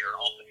up here in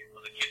Alton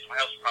as a kid. My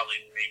house was probably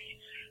maybe,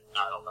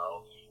 I don't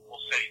know,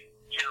 we'll say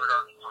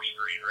kindergarten, first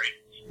grade, right?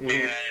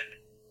 Mm-hmm. And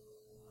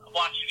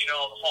watching, you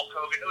know, the Hulk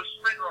Hogan, it was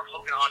Fred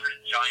Hogan, Andre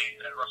the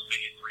Giant at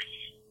WrestleMania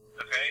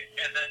 3. Okay?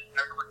 And then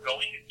I remember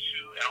going to,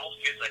 and all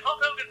the kids like, Hulk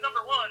Hogan's #1.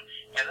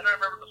 And then I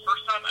remember the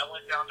first time I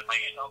went down to my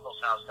aunt and uncle's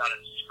house down in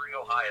Spring,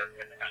 Ohio,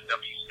 in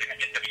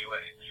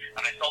NWA,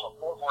 and I saw the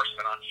Four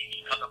Horsemen on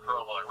TV cut the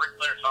promo, and Ric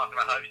Flair talking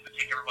about how he used to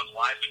take everyone's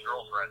wives and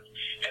girlfriends,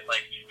 and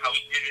like how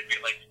he did it,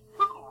 be like,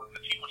 woo, and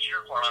the people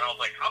cheered for him, and I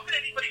was like, how could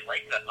anybody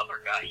like that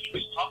other guy? He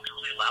was talking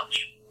really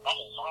loudly and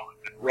bubbles on,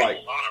 and right.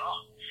 Bubbles on and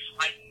on.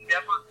 I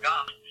never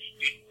got,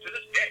 dude, to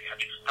this day, I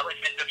mean, I like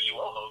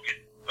NWO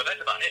Hogan, but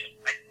that's about it.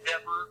 I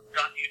never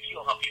got the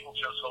appeal how people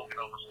chose Hogan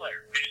over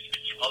Flair.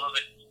 Other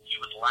than he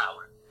was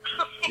loud.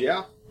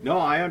 Yeah. No,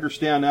 I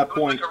understand that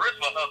point. The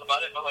charisma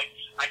about it, but like,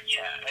 it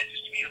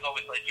just to me it was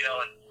always like, you know,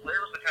 and Flair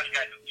was the kind of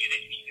guy who did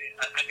it.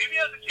 Maybe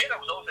as a kid I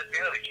was always a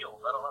fan of the heels.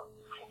 I don't know.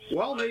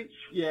 Well,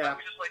 yeah. I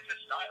was just like his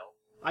style.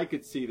 I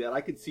could see that. I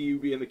could see you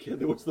being the kid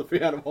that was the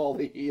fan of all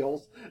the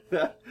heels.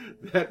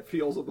 That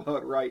feels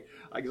about right.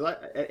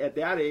 At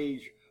that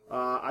age,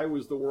 I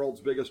was the world's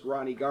biggest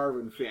Ronnie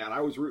Garvin fan.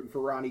 I was rooting for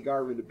Ronnie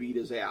Garvin to beat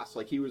his ass.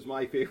 Like, he was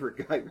my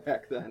favorite guy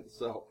back then.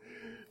 So,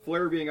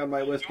 Flair being on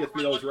my list gets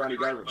me those Ronnie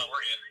Garvin.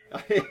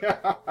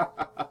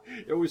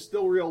 It was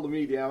still real to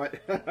me, damn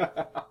it.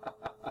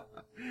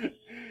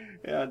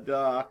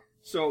 And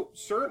so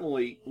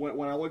certainly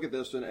when I look at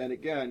this, and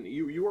again,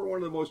 you are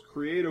one of the most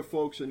creative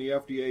folks in the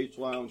FDH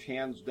Lounge,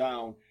 hands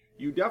down.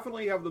 You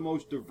definitely have the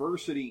most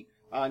diversity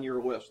on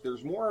your list.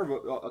 There's more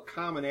of a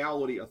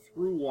commonality, a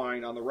through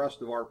line on the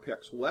rest of our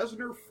picks.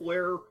 Lesnar,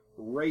 Flair,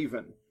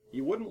 Raven.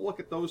 You wouldn't look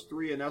at those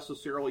three and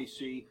necessarily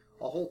see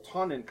a whole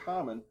ton in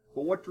common,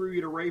 but what drew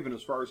you to Raven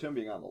as far as him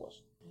being on the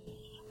list?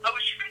 I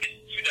was trying to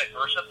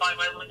diversify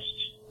my list.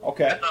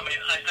 Okay. I mean,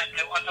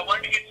 I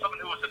wanted to get someone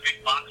who was a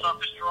big box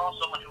office draw,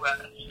 someone who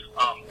had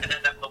and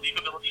then that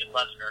believability in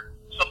Lesnar,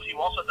 somebody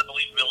who also had the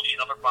believability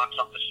in other box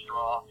office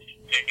draw,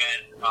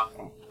 and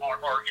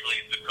arguably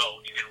the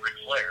GOAT in Ric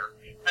Flair.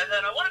 And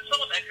then I wanted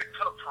someone that could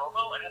cut a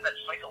promo and have that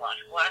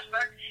psychological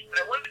aspect, and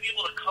I wanted to be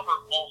able to cover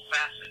all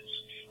facets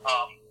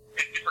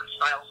in different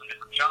styles and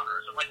different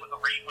genres. And like with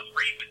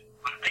Raven,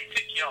 I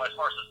think, you know, as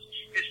far as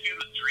his feud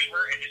with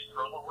Dreamer and his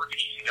promo work at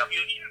ECW,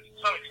 and even to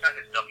some extent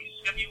his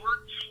WCW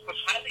work, was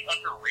highly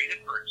underrated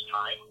for its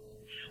time.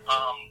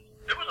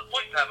 There was a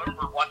point in time, I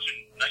remember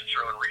watching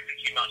Nitro and Raven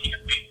came out, he got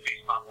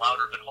face pop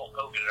louder than Hulk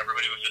Hogan, and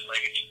everybody was just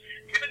like,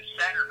 him and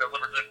Saturn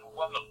delivered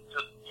one of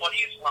the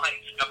funniest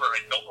lines ever.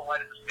 I don't know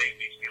why to this day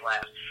makes me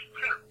laugh.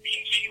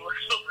 BG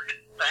looks over at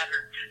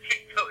Saturn and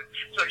goes,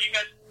 so you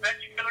guys met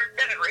together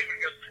again? And Raven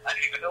goes, I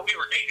didn't even know we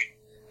were dating.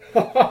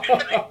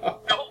 And I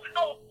don't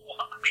know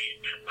why.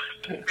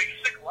 The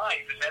basic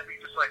line just had me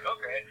just like,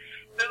 okay.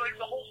 Then like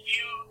the whole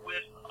feud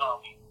with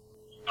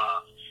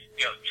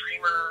you know,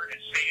 Dreamer and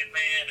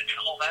Sandman and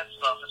all that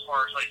stuff, as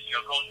far as like, you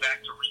know, going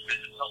back to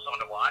revisit, tell someone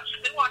to watch.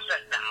 If they watch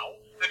that now,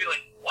 they'd be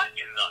like, what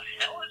in the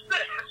hell is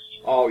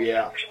this? Oh,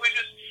 yeah. It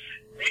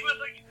was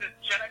like the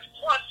Gen X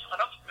Plus.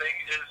 Another thing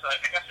is, I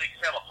guess they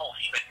could have a Paul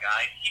Heyman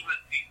guy. He was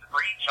the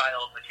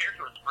brainchild, the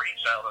character was the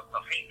brainchild of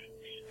Heyman.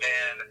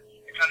 And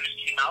it kind of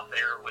just came out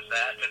there with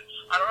that. And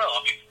I don't know,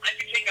 I mean, I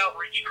could take out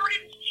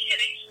even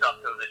TNA stuff,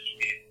 though, that he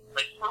did,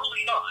 like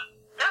early on.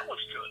 That was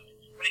good.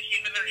 When he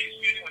came in there, he was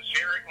feuding with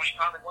Jarrett when he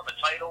finally won the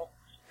title,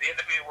 the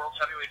NWA World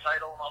Heavyweight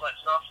title, and all that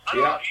stuff. I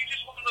don't know, he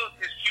just wanted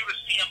his feud with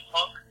CM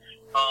Punk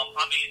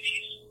on the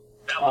Indies.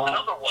 That was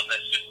another one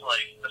that's just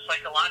like the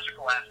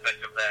psychological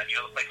aspect of that,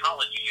 you know, the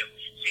psychology of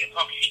CM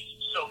Punk hates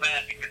him so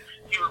bad because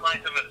he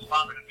reminds him of his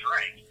father who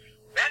drank.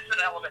 That's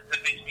an element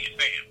that makes me a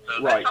fan.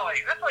 So that's how I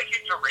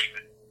came to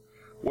Raven.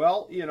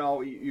 Well, you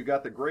know, you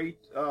got the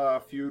great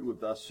feud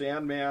with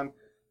Sandman,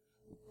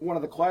 one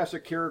of the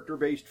classic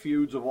character-based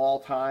feuds of all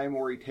time,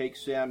 where he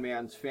takes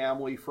Sandman's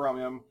family from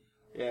him.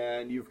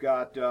 And you've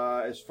got,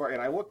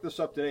 and I looked this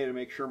up today to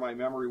make sure my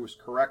memory was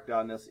correct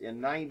on this. In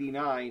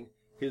 '99,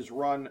 his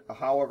run,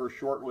 however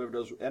short-lived,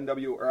 as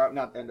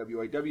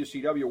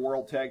WCW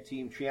World Tag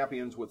Team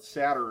Champions with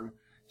Saturn.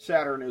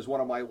 Saturn is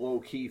one of my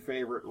low-key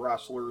favorite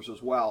wrestlers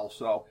as well,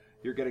 so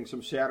you're getting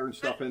some Saturn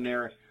stuff in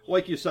there.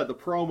 Like you said, the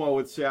promo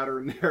with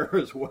Saturn there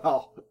as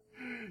well.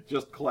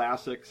 Just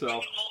classic,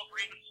 so.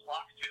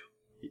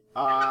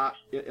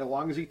 As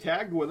long as he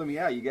tagged with him,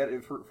 yeah, you get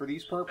it for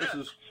these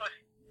purposes.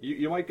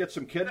 You might get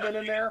some Kidman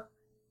in there.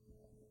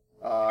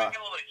 You might get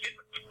a little bit of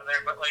Kidman in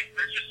there, but like,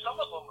 there's just some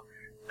of them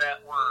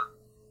that were.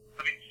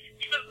 I mean,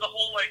 even the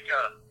whole like.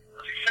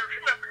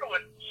 Remember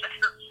when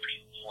Saturn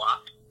Street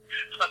flopped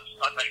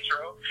on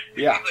Nitro?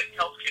 Yeah. He like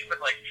tells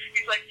Kidman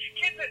he's like,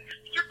 Kidman,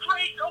 you're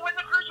great. Go win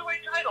the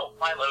cruiserweight title.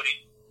 Bye,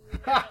 Lodi.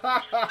 Get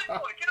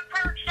a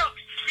pair of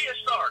chunks. Be a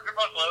star. Good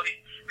luck, Lodi.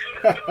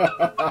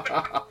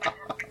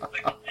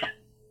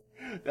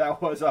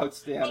 That was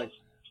outstanding.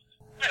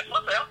 Yeah,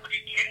 something else like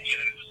Canyon,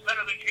 and it was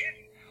better than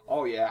Canyon.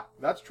 Oh yeah,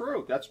 that's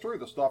true. That's true.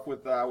 The stuff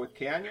with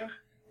Canyon,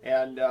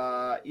 and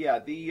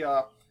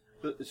the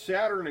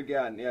Saturn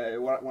again.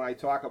 When I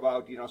talk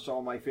about some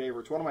of my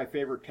favorites, one of my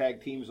favorite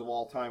tag teams of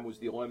all time was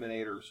the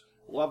Eliminators.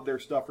 Love their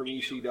stuff from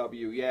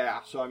ECW.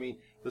 Yeah, so I mean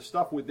the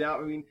stuff with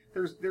them. I mean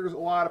there's a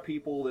lot of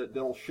people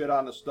that'll shit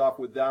on the stuff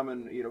with them,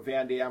 and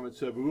Van Dam and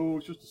said, "Oh,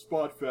 it's just a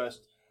spot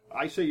fest."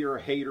 I say you're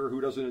a hater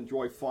who doesn't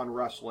enjoy fun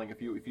wrestling if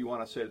you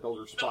want to say that those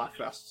are spot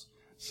fests.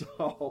 So.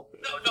 No,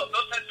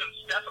 those had some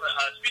definite.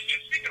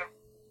 Speaking of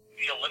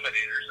the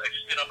Eliminators, I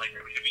just did on my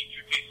WWE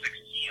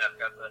 2K16. I've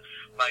got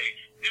my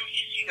new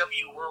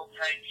ECW World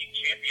Tag Team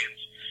Champions,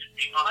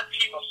 the odd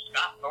team of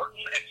Scott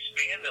Norton and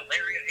Stan and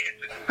Lariat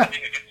Hansen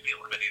defending against the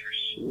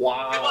Eliminators.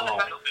 Wow. They won the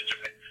titles in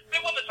Japan.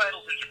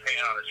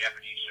 On a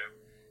Japanese show.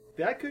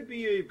 That could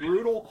be a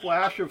brutal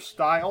clash of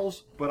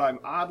styles, but I'm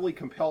oddly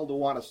compelled to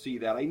want to see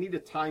that. I need a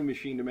time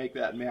machine to make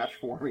that match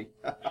for me.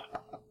 Right.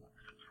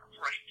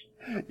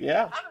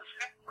 Yeah. How does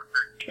that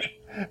work?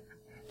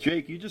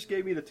 Jake, you just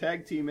gave me the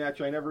tag team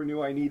match I never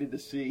knew I needed to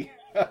see.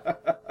 Oh, the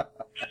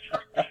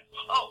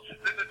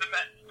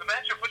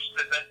match of which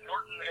that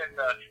Norton and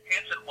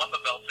Hansen won the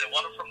belts. They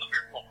won them from the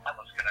Miracle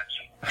Palace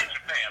Connection in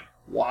Japan.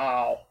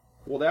 Wow.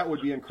 Well, that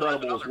would be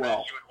incredible as well.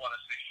 Match you would want to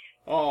see.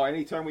 Oh,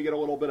 anytime we get a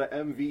little bit of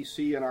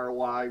MVC in our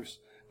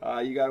lives,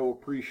 you got to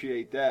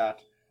appreciate that.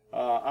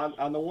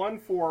 On the one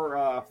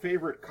for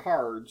favorite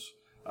cards,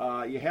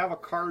 you have a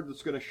card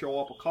that's going to show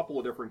up a couple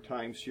of different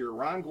times here.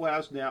 Ron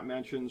Glasnap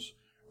mentions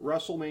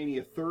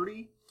WrestleMania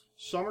 30,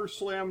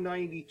 SummerSlam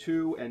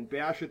 92, and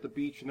Bash at the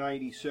Beach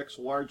 96,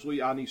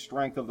 largely on the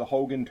strength of the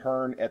Hogan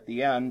turn at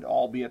the end,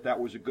 albeit that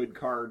was a good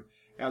card,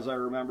 as I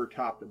remember,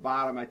 top to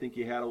bottom. I think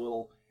you had a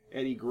little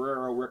Eddie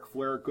Guerrero, Ric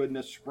Flair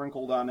goodness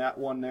sprinkled on that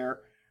one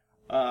there.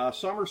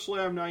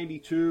 SummerSlam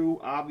 92,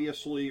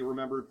 obviously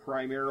remembered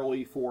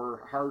primarily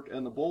for Hart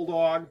and the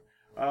Bulldog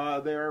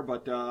there,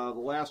 but the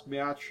last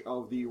match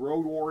of the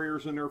Road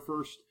Warriors in their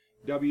first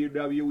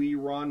WWE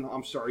run,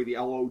 the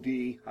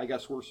LOD, I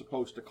guess we're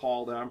supposed to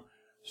call them.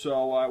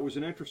 So it was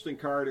an interesting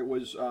card. It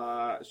was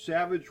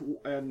Savage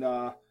and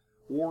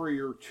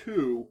Warrior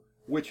 2,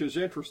 which is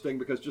interesting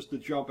because just to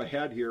jump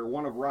ahead here,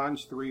 one of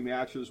Ron's 3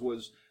 matches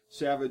was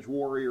Savage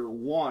Warrior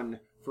 1,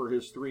 for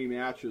his 3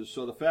 matches.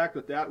 So the fact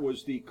that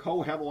was the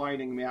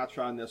co-headlining match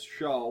on this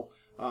show,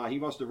 he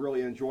must have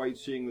really enjoyed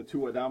seeing the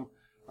two of them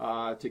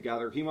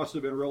together. He must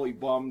have been really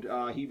bummed,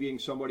 he being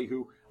somebody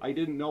who I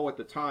didn't know at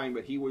the time,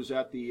 but he was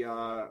at the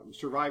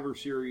Survivor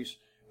Series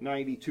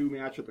 92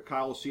 match at the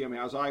Coliseum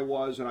as I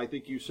was, and I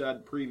think you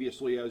said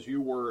previously as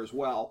you were as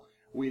well.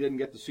 We didn't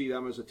get to see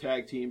them as a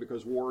tag team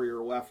because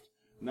Warrior left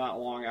not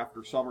long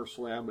after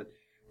SummerSlam, but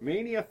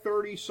Mania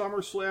 30,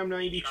 SummerSlam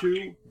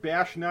 92,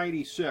 Bash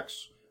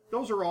 96.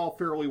 Those are all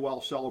fairly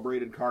well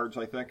celebrated cards,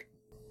 I think.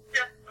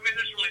 Yeah, I mean,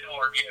 there's really no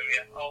argument.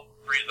 Yeah, all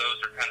 3 of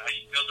those are kind of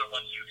those are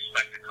ones you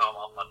expect to come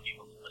up on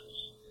people's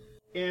lists.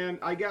 And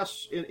I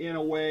guess in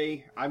a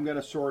way, I'm going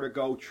to sort of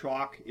go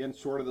chalk in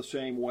sort of the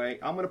same way.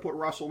 I'm going to put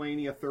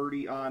WrestleMania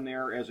 30 on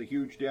there as a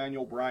huge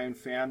Daniel Bryan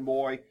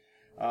fanboy.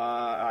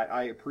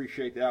 I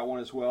appreciate that one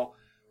as well.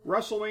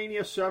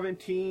 WrestleMania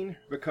 17,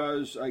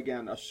 because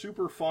again, a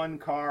super fun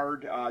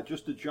card.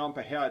 Just to jump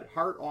ahead,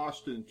 Hart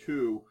Austin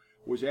 2.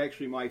 Was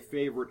actually my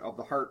favorite of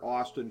the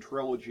Hart-Austin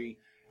trilogy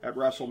at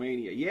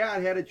WrestleMania. Yeah,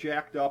 it had a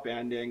jacked up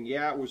ending.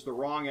 Yeah, it was the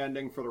wrong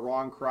ending for the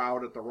wrong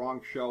crowd at the wrong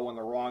show on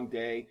the wrong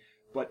day.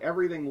 But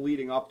everything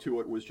leading up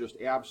to it was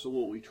just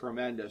absolutely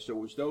tremendous. It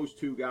was those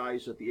 2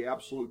 guys at the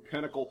absolute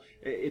pinnacle.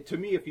 To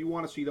me, if you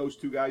want to see those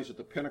 2 guys at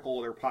the pinnacle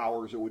of their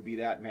powers, it would be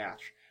that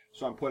match.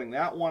 So I'm putting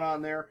that one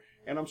on there.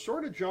 And I'm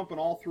sort of jumping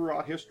all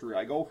throughout history.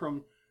 I go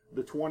from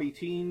the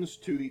 20-teens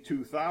to the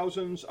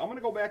 2000s. I'm going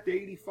to go back to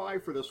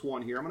 85 for this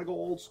one here. I'm going to go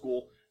old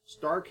school.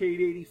 Starrcade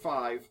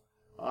 85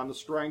 on the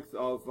strength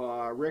of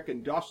Rick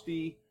and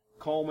Dusty,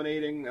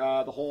 culminating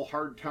the whole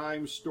Hard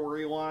Times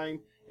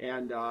storyline.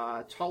 and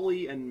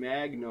Tully and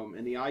Magnum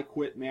in the I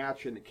Quit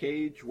match in the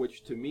cage,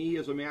 which to me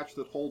is a match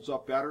that holds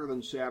up better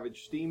than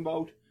Savage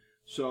Steamboat.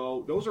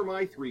 So those are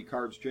my 3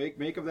 cards, Jake.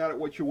 Make of that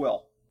what you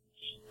will.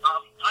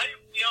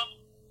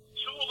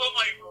 Two of them,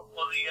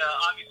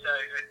 obviously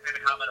I made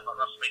a comment about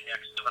WrestleMania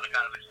X2, and I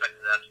kind of expected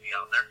that to be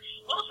out there.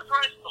 A little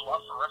surprised at the love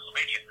for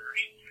WrestleMania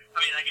 30.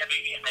 I mean,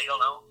 maybe, I don't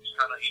know, just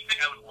kind of, you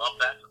think I would love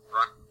that to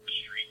rock the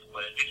streets,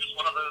 but it's just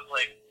one of those,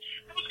 like,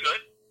 it was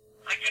good.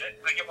 I get it.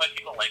 I get why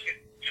people like it,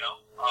 you know.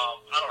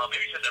 I don't know,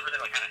 maybe because everything,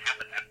 like, kind of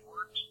happened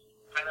afterwards,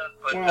 kind of.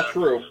 But,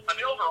 true. I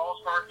mean, overall,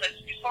 as far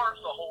as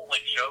the whole,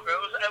 like, show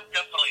goes, it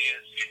definitely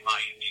is in my,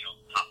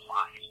 top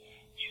 5,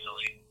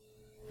 easily.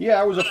 Yeah,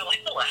 I like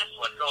the last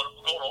one, going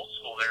old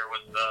school there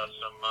with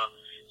some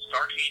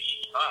Starcade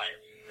G5.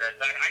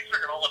 I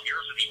figured all of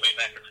yours would be way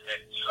back in the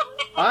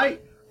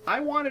day. I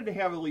wanted to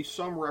have at least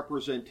some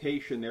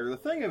representation there. The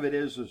thing of it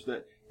is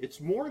that it's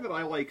more that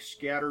I like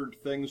scattered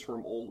things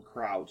from old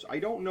crowds. I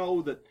don't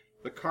know that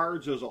the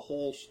cards as a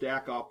whole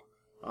stack up,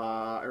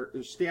 or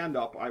stand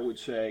up, I would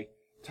say,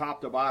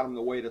 top to bottom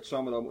the way that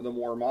some of the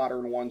more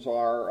modern ones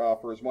are,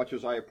 for as much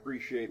as I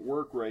appreciate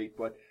work rate.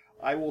 But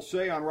I will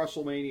say on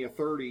WrestleMania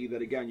 30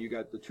 that, again, you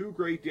got the 2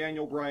 great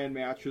Daniel Bryan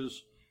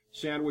matches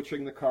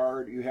sandwiching the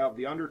card. You have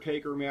the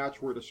Undertaker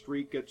match where the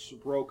streak gets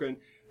broken.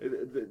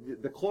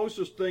 The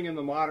closest thing in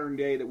the modern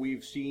day that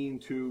we've seen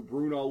to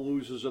Bruno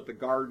loses at the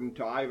Garden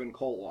to Ivan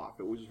Koloff.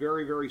 It was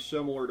very, very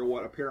similar to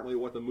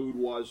what the mood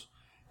was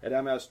at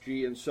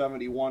MSG in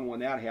 71 when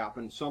that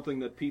happened. Something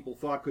that people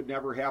thought could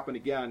never happen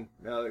again.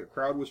 The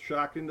crowd was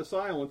shocked into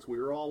silence. We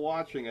were all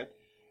watching it.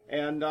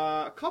 And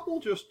a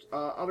couple just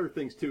other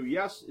things, too.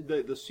 Yes,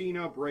 the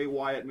Cena-Bray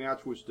Wyatt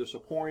match was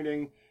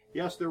disappointing.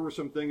 Yes, there were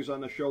some things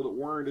on the show that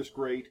weren't as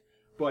great.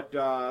 But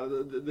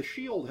the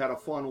Shield had a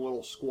fun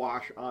little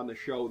squash on the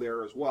show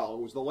there as well.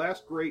 It was the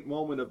last great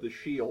moment of the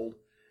Shield.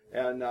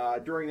 And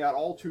during that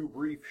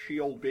all-too-brief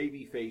Shield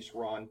babyface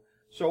run.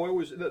 So it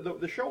was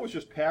the show was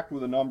just packed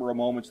with a number of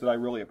moments that I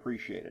really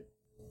appreciated.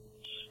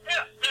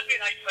 Yeah, I mean,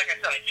 like I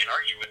said, I can't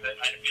argue with it.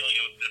 I had a feeling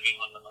it was going to be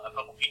on a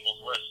couple people's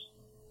lists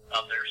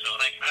out there, so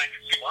and I can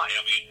see why.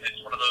 I mean,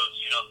 it's one of those,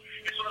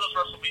 it's one of those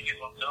WrestleMania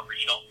ones where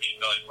you don't be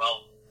going,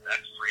 well,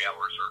 that's 3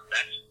 hours or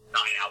that's 9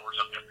 hours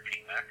of never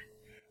getting back.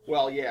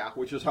 Well, yeah,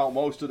 which is how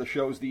most of the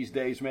shows these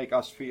days make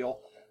us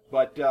feel.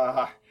 But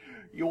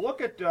you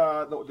look at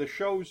the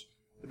shows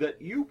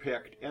that you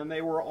picked, and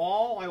they were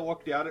all, I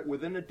looked at it,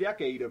 within a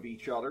decade of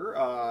each other.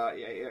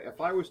 If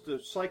I was to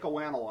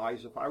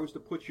psychoanalyze, if I was to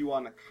put you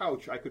on the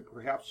couch, I could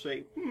perhaps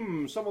say,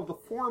 some of the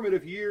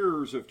formative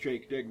years of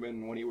Jake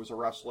Digman when he was a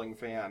wrestling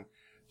fan.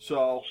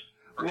 So,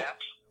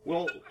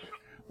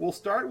 we'll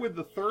start with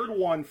the third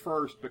one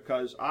first,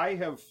 because I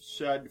have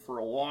said for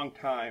a long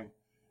time,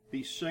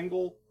 the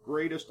single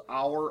greatest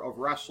hour of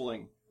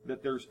wrestling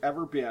that there's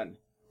ever been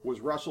was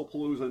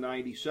WrestlePalooza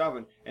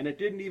 97, and it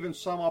didn't even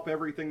sum up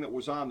everything that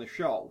was on the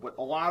show, but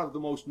a lot of the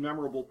most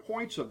memorable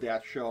points of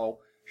that show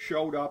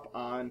showed up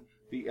on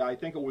I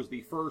think it was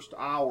the first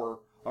hour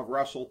of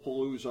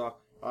WrestlePalooza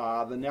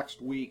the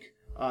next week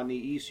on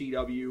the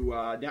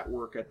ECW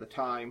network at the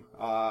time,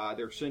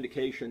 their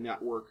syndication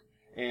network,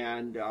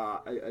 and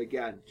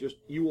again, just,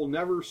 you will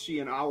never see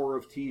an hour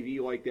of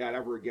TV like that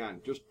ever again,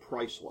 just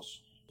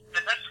priceless.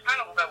 And that's kind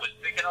of what I was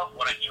thinking of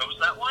when I chose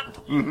that one,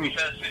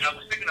 because I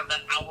was thinking of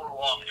that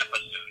hour-long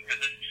episode,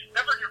 because it's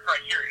never your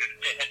criteria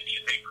that it had to be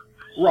a paper.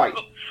 Right.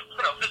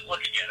 When I was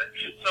looking at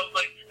it. So,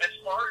 like, as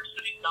far as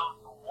sitting down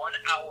for 1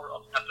 hour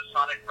of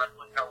episodic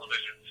wrestling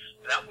television,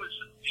 that was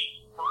the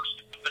first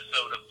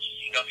episode of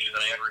ECW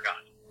that I ever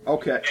got.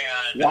 Okay.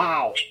 And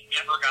wow. It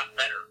never got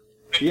better.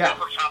 It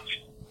never topped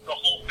it. The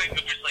whole thing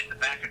of just, like, the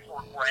back and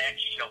forth where I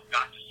actually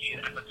got to see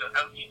an episode,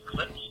 I would see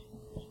clips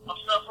of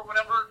stuff or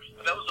whatever,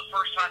 but that was the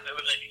first time that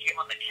it came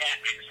on the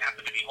cat, and I just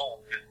happened to be home,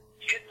 because,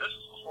 kid, this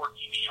was before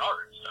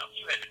DVR and stuff.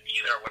 You had to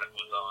be there when it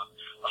was on.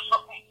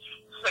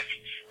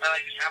 And I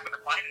just happened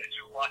to find it at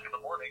 2 o'clock in the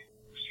morning,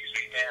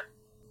 and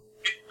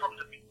from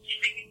the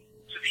beginning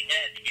to the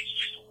end, it's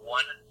just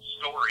one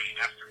story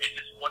it's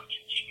just one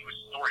continuous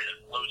story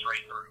that flows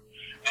right through.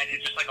 And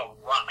it's just like a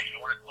run, like,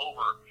 when it's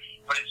over,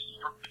 but it's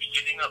from the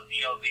beginning of,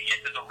 the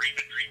end of the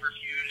Raven Dreamer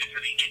feud into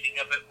the ending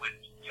of it with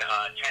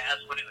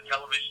Taz winning the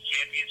television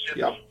championship,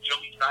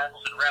 Joey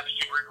Styles and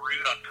Rick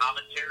Rude on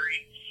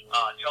commentary,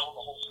 telling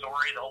the whole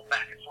story, the whole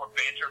back and forth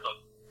banter, the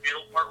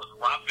middle part with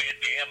Rob Van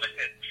Dam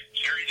and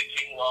Jerry the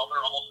King Lawler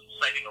almost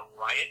inciting a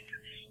riot.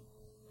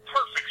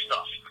 Perfect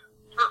stuff.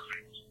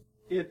 Perfect.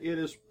 It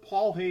is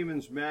Paul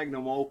Heyman's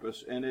magnum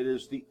opus, and it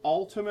is the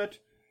ultimate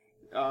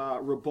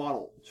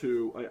rebuttal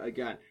to,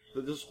 again,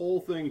 this whole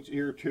thing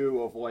here,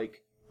 too, of,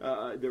 like,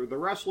 the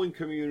wrestling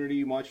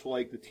community, much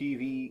like the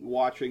TV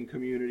watching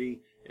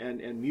community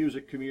and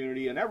music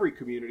community, and every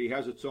community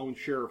has its own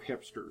share of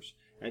hipsters.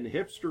 And the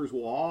hipsters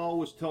will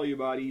always tell you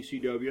about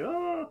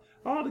ECW.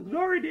 Oh, the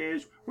glory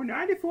days were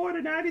 94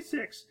 to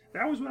 96.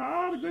 That was when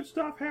all the good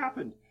stuff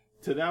happened.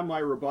 To them, my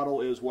rebuttal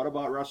is, what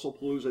about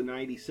WrestlePalooza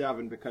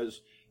 97?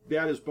 Because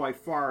that is by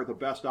far the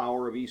best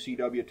hour of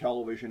ECW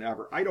television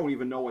ever. I don't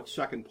even know what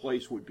second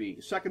place would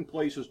be. Second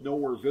place is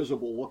nowhere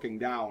visible looking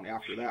down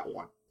after that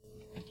one.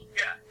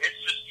 Yeah,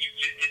 it's just,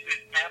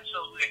 it's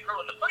absolutely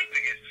incredible. The funny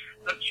thing is,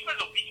 even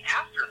the week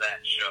after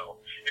that show,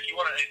 if you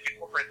want to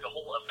incorporate the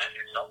whole event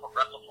itself of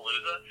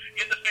WrestlePalooza,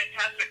 you have the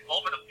fantastic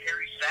moment of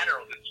Perry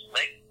Saturn with his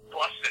leg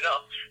busted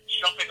up,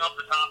 jumping up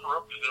the top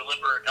rope to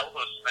deliver an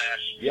elbow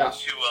smash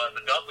to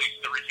the Dudleys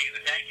to retain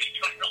the tag team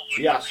titles.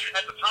 Yes.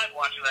 At the time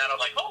watching that, I'm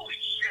like, holy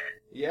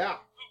shit.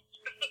 Yeah.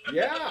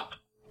 Yeah.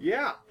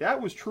 Yeah,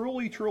 that was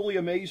truly, truly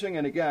amazing.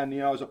 And again,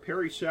 as a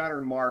Perry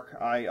Saturn mark,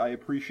 I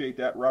appreciate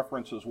that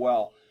reference as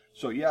well.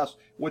 So yes,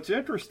 what's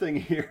interesting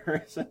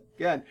here is,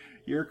 again,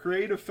 you're a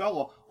creative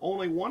fellow.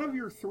 Only one of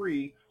your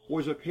three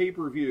was a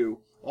pay-per-view,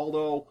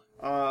 although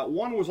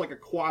one was like a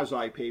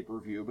quasi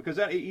pay-per-view, because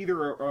that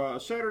either a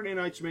Saturday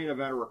Night's Main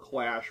Event or a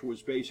Clash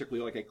was basically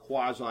like a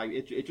quasi.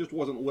 It just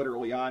wasn't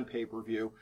literally on pay-per-view.